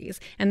their 40s,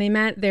 and they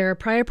met their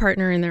prior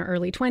partner in their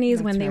early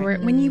 20s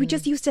when you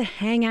just used to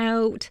hang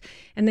out,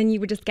 and then you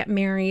would just get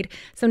married.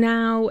 So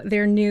now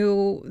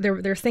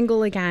they're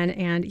single again,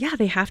 and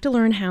they have to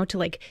learn how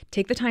to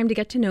take the time to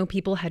get to know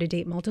people, how to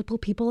date multiple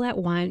people at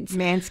once.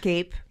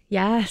 Manscape.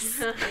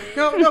 Yes.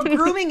 No,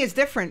 grooming is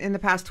different in the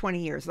past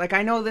 20 years. Like,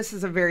 I know this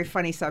is a very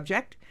funny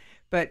subject,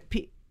 but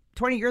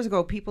 20 years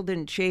ago, people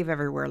didn't shave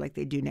everywhere like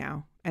they do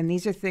now. And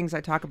these are things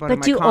I talk about in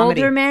my comedy. But do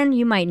older men,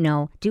 you might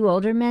know, do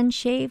older men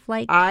shave?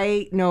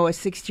 I know a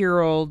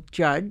 60-year-old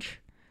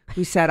judge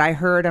who said, I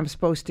heard I'm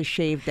supposed to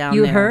shave down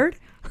there. You heard?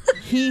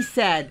 He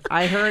said,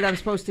 I heard I'm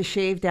supposed to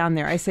shave down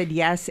there. I said,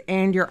 yes,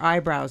 and your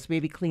eyebrows,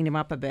 maybe clean them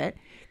up a bit.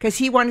 Because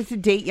he wanted to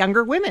date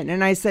younger women.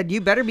 And I said,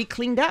 you better be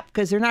cleaned up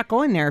because they're not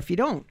going there if you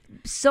don't.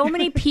 So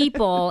many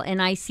people,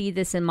 and I see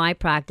this in my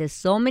practice,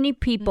 so many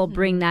people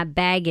bring that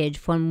baggage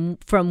from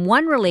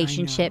one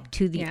relationship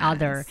to the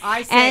other.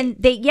 I say, and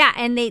they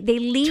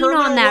lean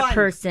on that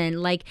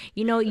person. Like,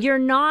 you're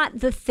not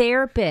the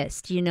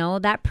therapist,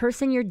 that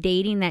person you're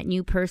dating, that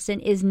new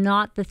person is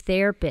not the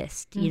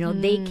therapist.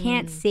 They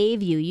can't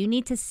save you. You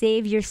need to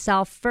save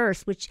yourself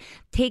first, which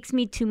takes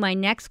me to my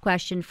next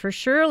question for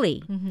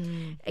Shirley.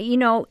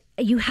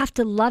 You have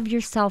to love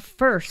yourself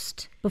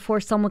first before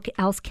someone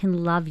else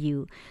can love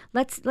you.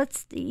 Let's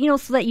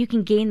so that you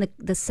can gain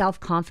the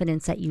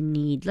self-confidence that you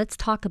need. Let's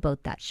talk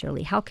about that,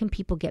 Shirley. How can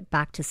people get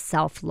back to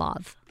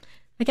self-love?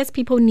 I guess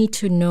people need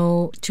to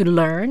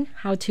learn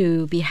how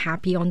to be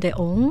happy on their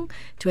own,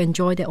 to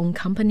enjoy their own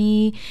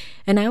company.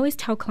 And I always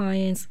tell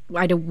clients,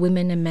 either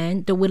women and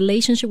men, the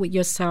relationship with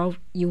yourself,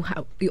 you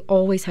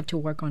always have to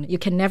work on it. You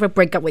can never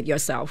break up with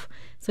yourself.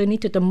 So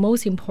the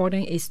most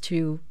important is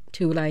to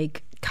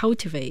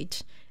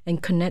cultivate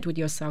and connect with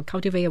yourself,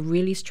 cultivate a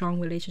really strong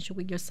relationship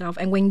with yourself.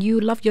 And when you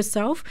love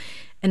yourself,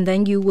 and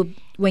then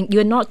when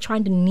you're not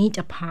trying to need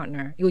a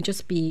partner, it will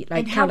just be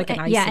like an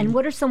icing. Yeah, and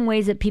what are some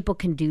ways that people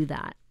can do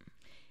that?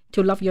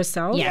 To love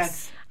yourself?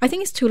 Yes. I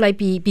think it's to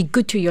be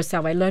good to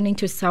yourself, learning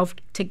to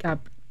take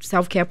up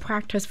self-care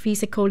practice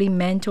physically,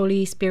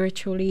 mentally,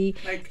 spiritually.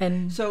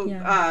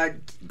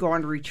 Go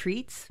on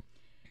retreats?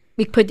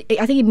 I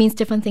think it means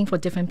different things for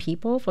different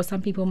people. For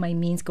some people, it might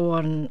mean go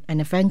on an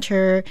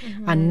adventure,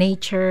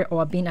 nature,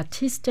 or being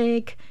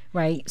artistic,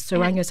 right?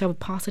 Surround yourself with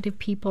positive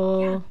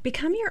people. Yeah.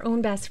 Become your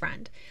own best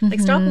friend.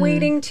 Stop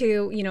waiting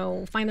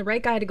to, find the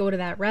right guy to go to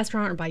that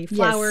restaurant or buy you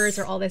flowers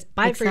or all this.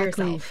 Buy it for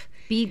yourself.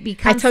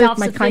 Become I tell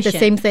my client the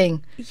same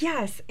thing.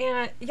 Yes,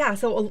 and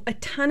so a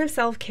ton of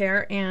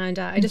self-care, and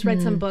I just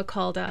read some book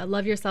called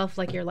Love Yourself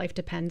Like Your Life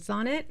Depends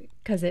on It,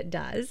 because it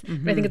does.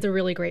 But I think it's a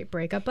really great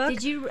breakup book.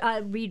 Did you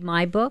read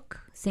my book,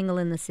 Single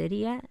in the City,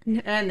 yet?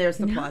 And there's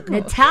the plug.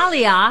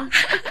 Natalia.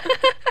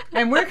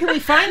 And where can we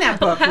find that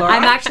book, Laura?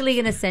 I'm actually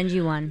going to send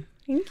you one.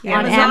 Thank you.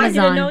 On Amazon. I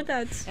didn't know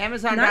that.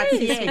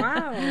 Amazon.ca. Nice.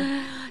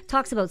 Wow.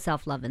 Talks about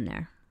self-love in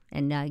there.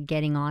 And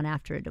getting on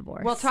after a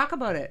divorce. Well, talk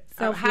about it.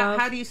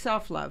 How do you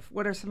self-love?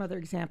 What are some other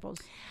examples?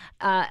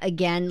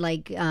 Again,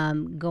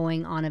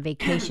 going on a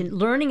vacation,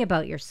 learning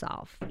about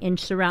yourself,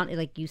 and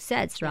like you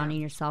said,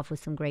 surrounding yourself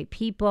with some great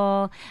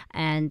people.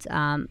 And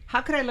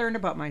how could I learn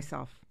about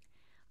myself?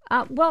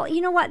 Well,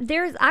 you know what?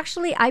 There's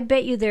actually, I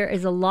bet you there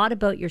is a lot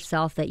about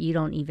yourself that you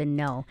don't even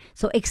know.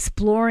 So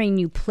exploring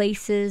new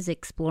places,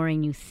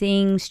 exploring new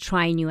things,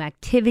 trying new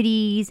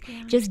activities,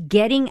 just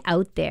getting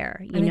out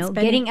there,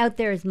 getting out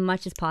there as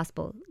much as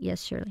possible.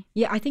 Yes, Shirley?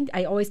 Yeah, I think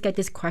I always get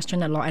this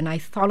question a lot, and I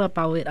thought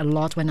about it a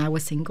lot when I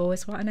was single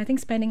as well. And I think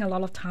spending a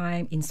lot of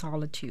time in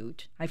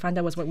solitude, I find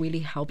that was what really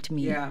helped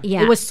me. Yeah.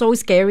 It was so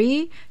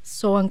scary,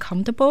 so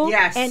uncomfortable.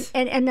 Yes.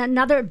 And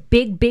another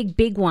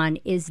big one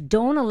is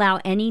don't allow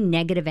any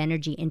negative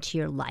energy into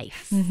your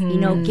life.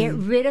 Get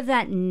rid of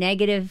that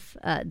negative,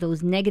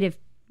 those negative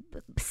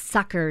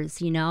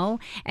suckers, And,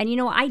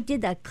 I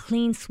did that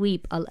clean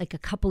sweep like a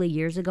couple of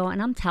years ago,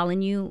 and I'm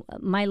telling you,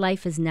 my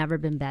life has never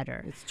been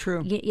better. It's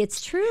true.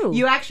 It's true.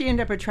 You actually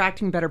end up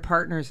attracting better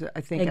partners,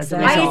 I think. Exactly. As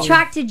a result. I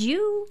attracted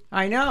you.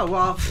 I know.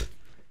 Well,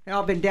 they've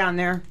all been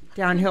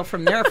downhill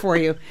from there for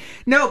you.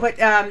 No, but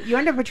you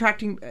end up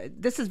attracting,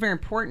 this is very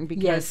important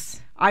because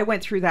I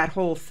went through that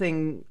whole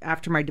thing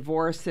after my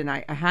divorce, and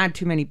I had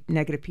too many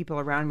negative people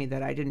around me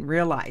that I didn't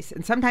realize.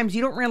 And sometimes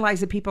you don't realize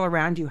the people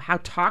around you, how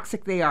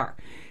toxic they are.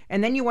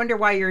 And then you wonder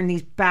why you're in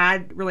these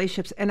bad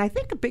relationships. And I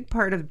think a big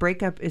part of the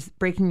breakup is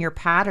breaking your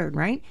pattern,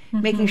 right?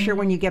 Making sure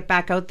when you get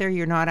back out there,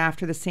 you're not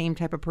after the same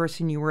type of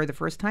person you were the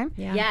first time.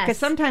 Yeah. Yes. Because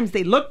sometimes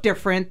they look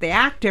different, they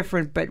act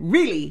different, but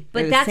really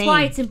But that's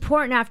why it's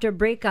important after a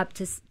breakup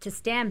to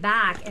stand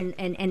back and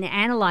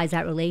analyze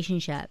that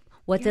relationship.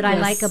 What did I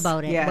like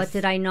about it? Yes. What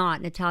did I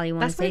not? Natalia, you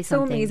want That's to why say it's so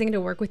something? amazing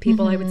to work with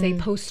people, I would say,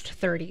 post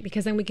 30,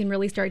 because then we can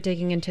really start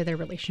digging into their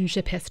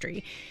relationship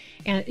history.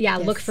 And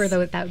look for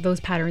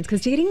those patterns.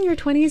 Because dating in your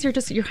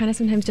 20s, you're kind of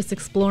sometimes just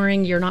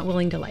exploring. You're not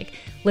willing to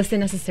listen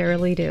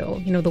necessarily to,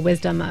 the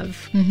wisdom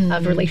of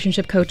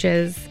relationship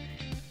coaches.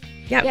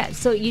 Yeah,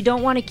 so you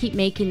don't want to keep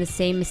making the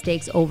same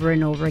mistakes over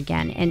and over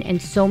again.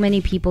 And so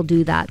many people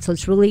do that. So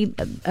it's really,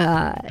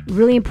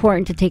 really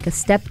important to take a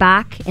step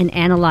back and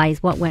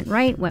analyze what went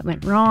right, what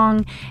went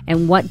wrong,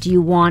 and what do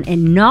you want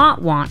and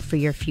not want for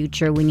your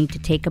future. We need to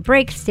take a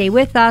break. Stay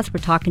with us. We're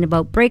talking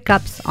about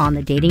breakups on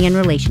the Dating and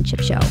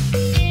Relationship Show.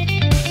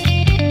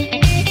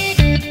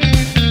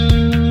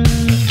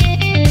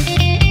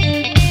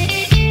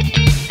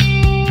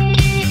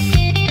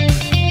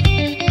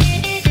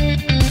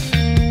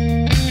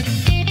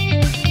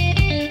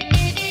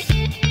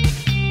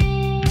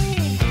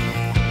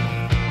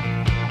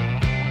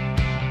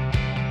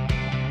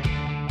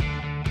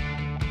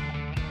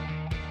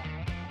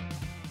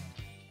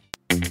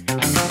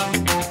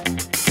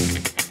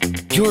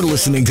 You're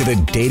listening to the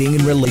Dating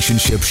and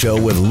Relationship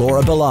Show with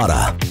Laura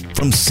Bilotta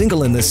from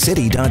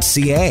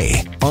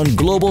singleinthecity.ca on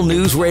Global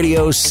News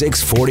Radio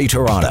 640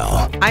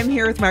 Toronto. I'm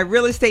here with my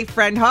real estate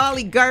friend,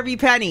 Holly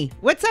Garvey-Penny.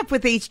 What's up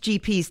with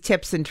HGP's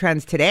tips and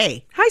trends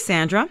today? Hi,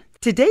 Sandra.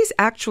 Today's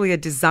actually a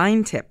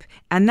design tip,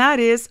 and that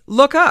is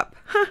look up.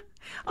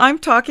 I'm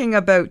talking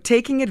about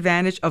taking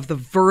advantage of the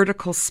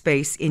vertical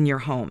space in your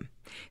home.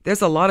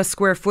 There's a lot of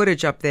square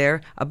footage up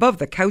there above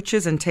the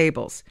couches and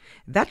tables.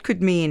 That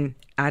could mean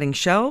adding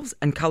shelves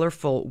and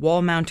colorful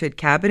wall-mounted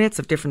cabinets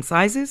of different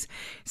sizes,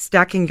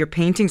 stacking your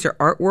paintings or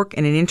artwork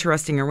in an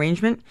interesting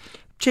arrangement,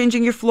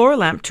 changing your floor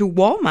lamp to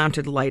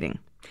wall-mounted lighting.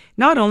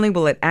 Not only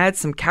will it add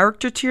some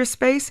character to your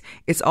space,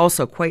 it's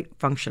also quite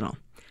functional.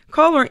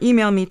 Call or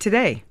email me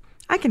today.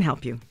 I can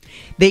help you.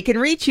 They can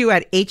reach you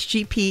at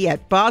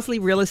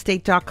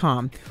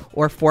hgp@bosleyrealestate.com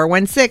or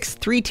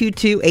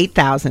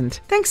 416-322-8000.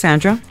 Thanks,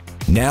 Sandra.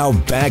 Now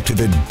back to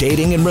the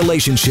Dating and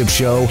Relationship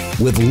Show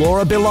with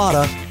Laura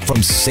Bilotta from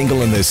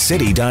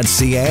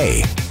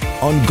singleinthecity.ca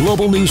on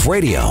Global News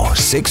Radio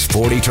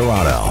 640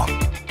 Toronto.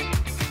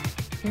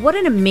 What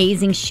an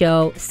amazing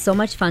show. So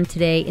much fun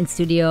today in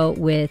studio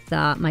with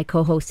my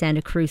co-host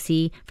Sandra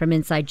Carusi from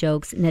Inside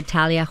Jokes,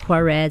 Natalia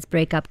Juarez,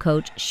 breakup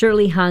coach,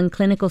 Shirley Hung,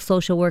 clinical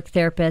social work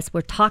therapist.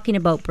 We're talking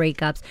about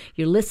breakups.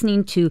 You're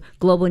listening to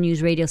Global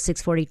News Radio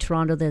 640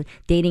 Toronto, the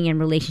Dating and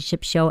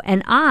Relationship Show,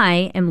 and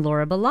I am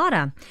Laura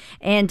Bilotta.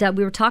 And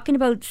we were talking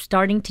about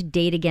starting to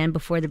date again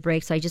before the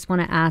break, so I just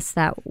want to ask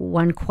that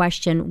one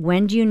question.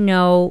 When do you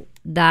know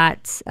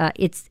that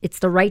it's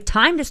the right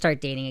time to start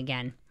dating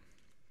again?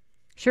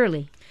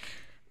 Shirley.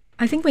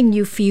 I think when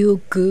you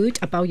feel good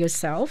about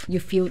yourself, you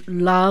feel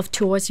love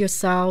towards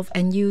yourself,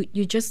 and you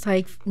just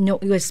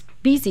you're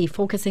busy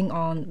focusing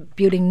on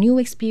building new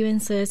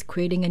experiences,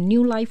 creating a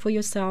new life for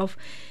yourself.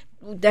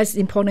 That's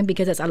important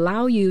because it's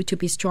allow you to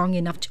be strong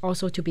enough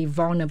also to be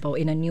vulnerable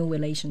in a new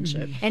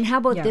relationship. Mm-hmm. And how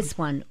about this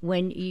one?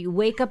 When you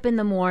wake up in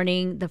the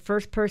morning, the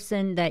first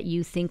person that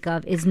you think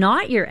of is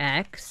not your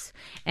ex.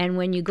 And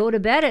when you go to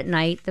bed at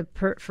night, the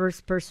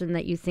first person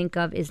that you think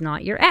of is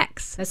not your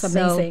ex. That's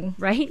amazing.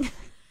 Right?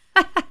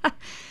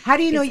 How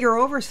do you know you're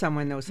over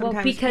someone, though?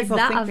 Sometimes because people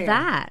think they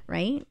are.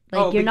 right?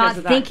 Like you're not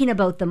thinking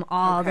about them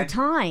all the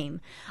time.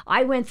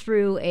 I went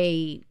through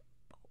a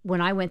when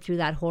I went through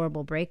that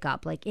horrible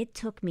breakup, like it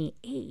took me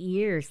 8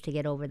 years to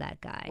get over that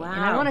guy. Wow.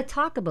 And I want to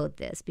talk about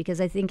this because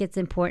I think it's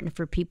important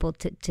for people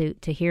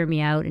to hear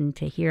me out and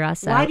to hear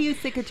us out. Why do you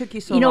think it took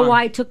you so long? You know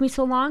why it took me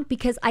so long?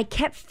 Because I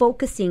kept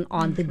focusing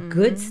on the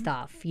good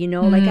stuff,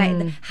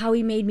 like how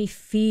he made me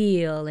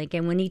feel, like,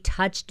 and when he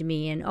touched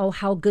me, and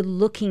how good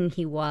looking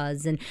he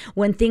was, and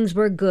when things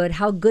were good,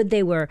 how good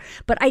they were.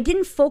 But I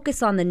didn't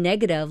focus on the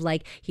negative,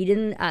 like he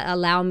didn't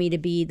allow me to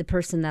be the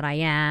person that I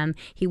am.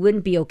 He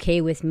wouldn't be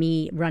okay with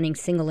me running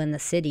single in the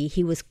city.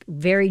 He was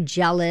very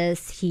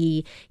jealous.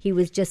 He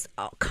was just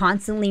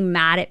constantly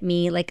mad at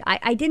me. Like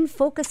I didn't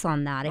focus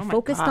on that. I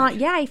focused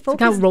on I focused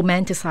kind of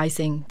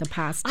romanticizing the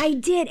past. I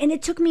did, and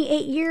it took me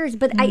 8 years,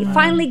 but I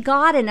finally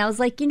got it. And I was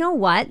like, you know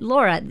what,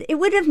 Laura, it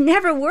would have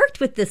never worked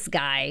with this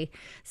guy.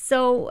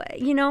 So,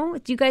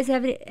 do you guys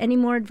have any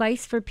more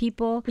advice for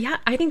people? Yeah,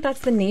 I think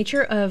that's the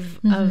nature of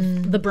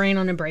the brain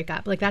on a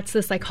breakup. Like that's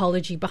the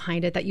psychology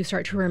behind it, that you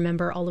start to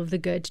remember all of the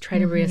good to try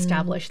to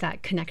reestablish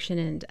that connection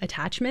and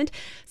attachment.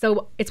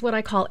 So it's what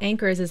I call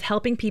anchors, is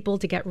helping people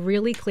to get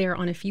really clear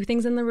on a few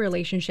things in the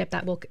relationship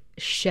that will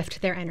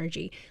shift their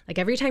energy. Like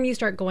every time you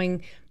start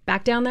going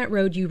back down that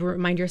road, you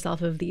remind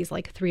yourself of these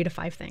like 3 to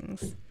 5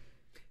 things.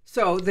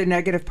 So the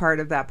negative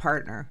part of that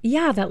partner.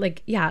 Yeah,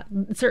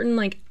 certain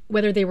like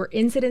whether they were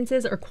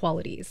incidences or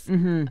qualities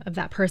of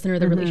that person or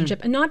the relationship.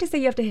 And not to say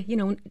you have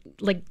to,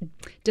 like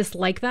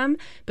dislike them,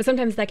 but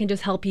sometimes that can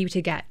just help you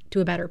to get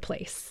to a better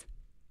place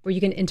where you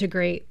can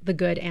integrate the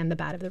good and the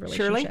bad of the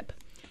relationship. Shirley?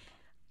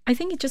 I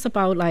think it's just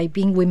about like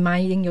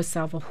reminding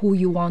yourself of who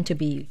you want to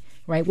be,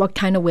 right? What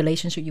kind of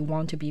relationship you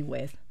want to be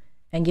with.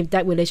 And if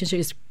that relationship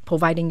is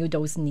providing you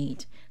those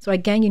needs. So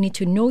again, you need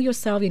to know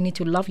yourself, you need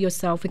to love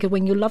yourself, because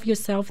when you love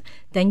yourself,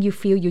 then you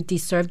feel you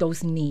deserve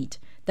those needs.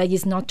 That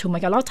is not too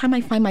much. A lot of time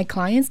I find my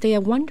clients, they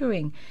are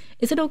wondering,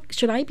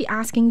 should I be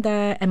asking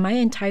that? Am I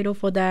entitled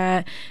for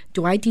that?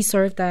 Do I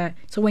deserve that?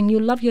 So when you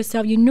love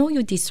yourself, you know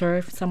you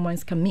deserve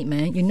someone's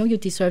commitment. You know you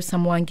deserve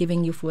someone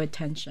giving you full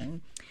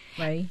attention.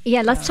 Right?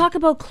 Yeah, let's talk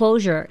about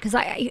closure, because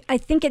I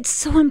think it's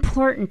so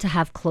important to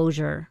have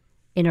closure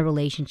in a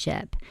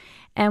relationship.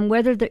 And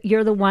whether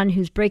you're the one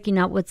who's breaking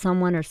up with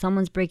someone or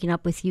someone's breaking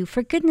up with you,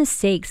 for goodness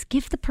sakes,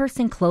 give the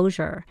person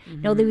closure.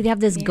 We have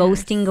this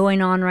ghosting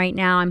going on right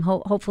now. I'm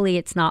hopefully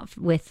it's not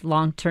with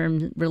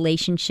long-term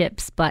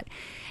relationships, but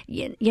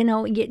you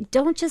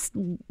don't just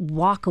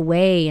walk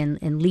away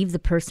and leave the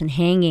person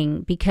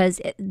hanging,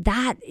 because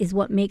that is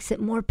what makes it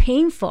more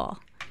painful.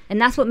 And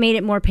that's what made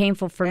it more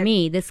painful for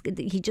me.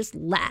 He just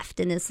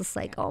left, and it's just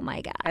like, oh my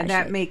gosh. And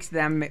that makes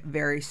them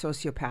very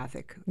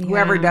sociopathic. Yeah.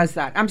 Whoever does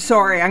that. I'm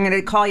sorry, I'm going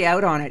to call you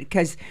out on it,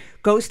 because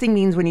ghosting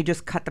means when you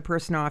just cut the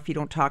person off, you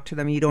don't talk to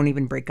them, you don't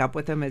even break up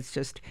with them. It's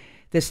just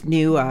this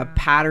new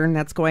pattern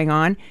that's going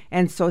on.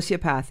 And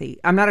sociopathy.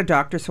 I'm not a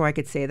doctor, so I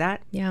could say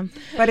that. Yeah.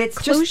 But it's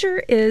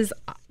closure is...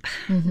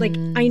 Like,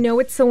 I know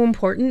it's so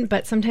important,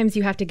 but sometimes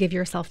you have to give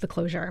yourself the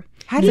closure.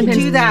 How do you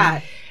do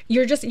that?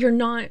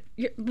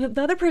 The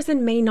other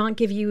person may not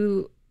give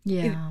you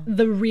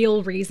the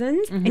real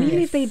reasons. And even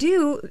if they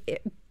do,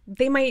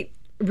 they might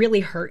really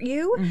hurt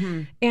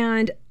you.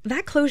 And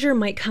that closure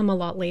might come a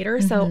lot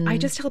later. So I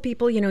just tell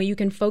people, you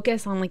can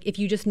focus on, like, if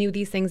you just knew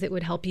these things, it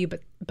would help you.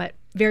 But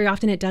very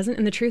often it doesn't.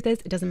 And the truth is,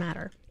 it doesn't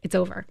matter. It's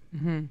over.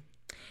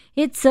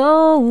 It's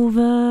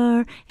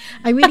over.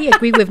 I really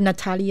agree with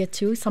Natalia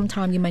too.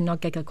 Sometimes you might not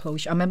get a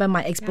closure. I remember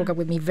my ex broke up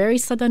with me very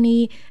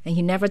suddenly, and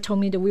he never told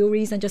me the real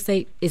reason. Just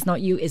say, it's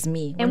not you, it's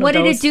me. And what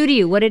did it do to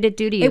you? What did it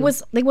do to you? It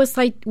was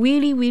like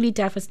really, really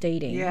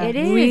devastating. Yeah. It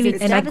is. Really,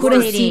 it's and devastating. I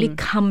couldn't see it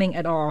coming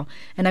at all.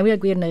 And I really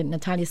agree with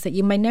Natalia said,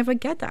 you might never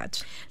get that.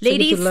 So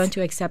Ladies, you have to learn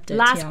to accept it.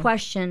 Last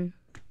question.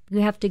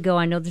 We have to go.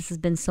 I know this has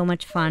been so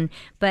much fun,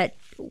 but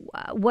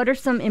what are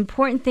some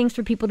important things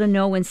for people to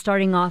know when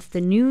starting off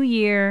the new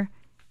year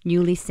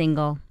newly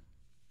single?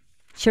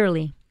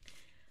 Shirley.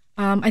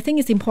 I think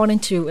it's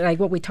important to, like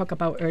what we talked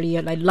about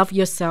earlier, like love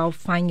yourself,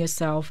 find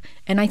yourself,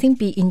 and I think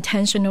be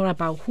intentional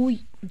about who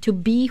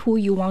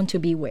you want to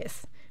be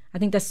with. I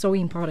think that's so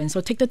important.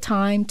 So take the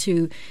time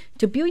to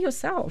build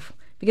yourself,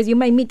 because you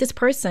might meet this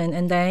person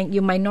and then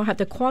you might not have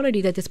the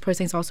quality that this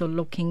person is also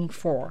looking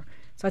for.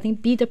 So I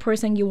think be the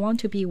person you want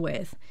to be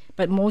with,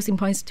 but most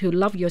important is to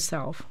love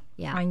yourself,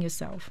 find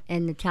yourself.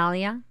 And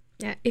Natalia?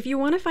 Yeah, if you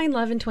want to find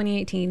love in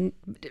 2018,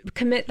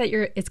 commit that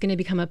it's going to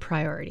become a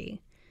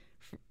priority.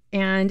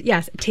 And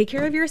yes, take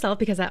care of yourself,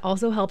 because that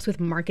also helps with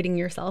marketing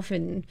yourself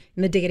in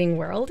the dating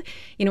world.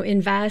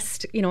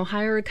 Invest,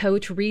 hire a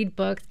coach, read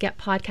books, get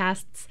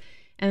podcasts.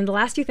 And the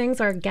last two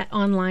things are get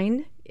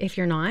online if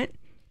you're not,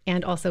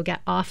 and also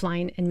get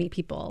offline and meet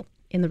people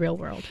in the real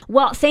world.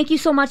 Well, thank you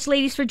so much,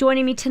 ladies, for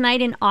joining me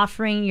tonight and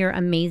offering your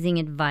amazing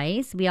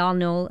advice. We all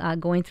know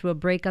going through a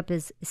breakup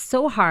is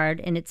so hard,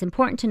 and it's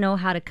important to know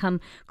how to come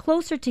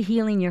closer to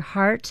healing your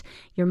heart,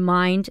 your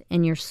mind,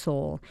 and your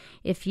soul.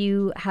 If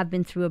you have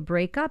been through a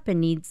breakup and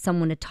need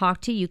someone to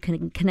talk to, you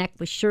can connect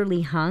with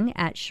Shirley Hung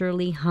at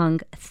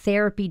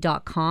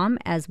shirleyhungtherapy.com,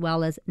 as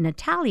well as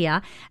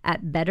Natalia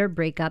at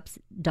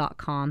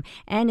betterbreakups.com.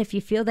 And if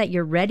you feel that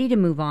you're ready to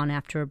move on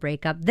after a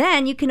breakup,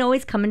 then you can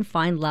always come and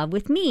find love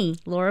with me,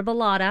 Laura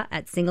Bilotta,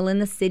 at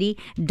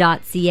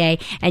singleinthecity.ca.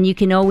 And you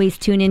can always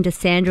tune in to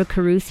Sandra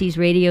Carusi's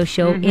radio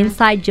show,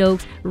 Inside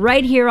Jokes,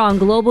 right here on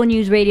Global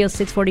News Radio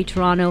 640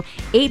 Toronto,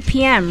 8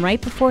 p.m.,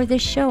 right before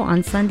this show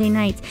on Sunday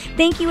nights.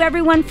 Thank you,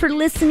 everyone, for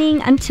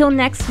listening. Until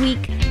next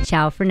week,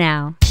 ciao for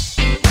now.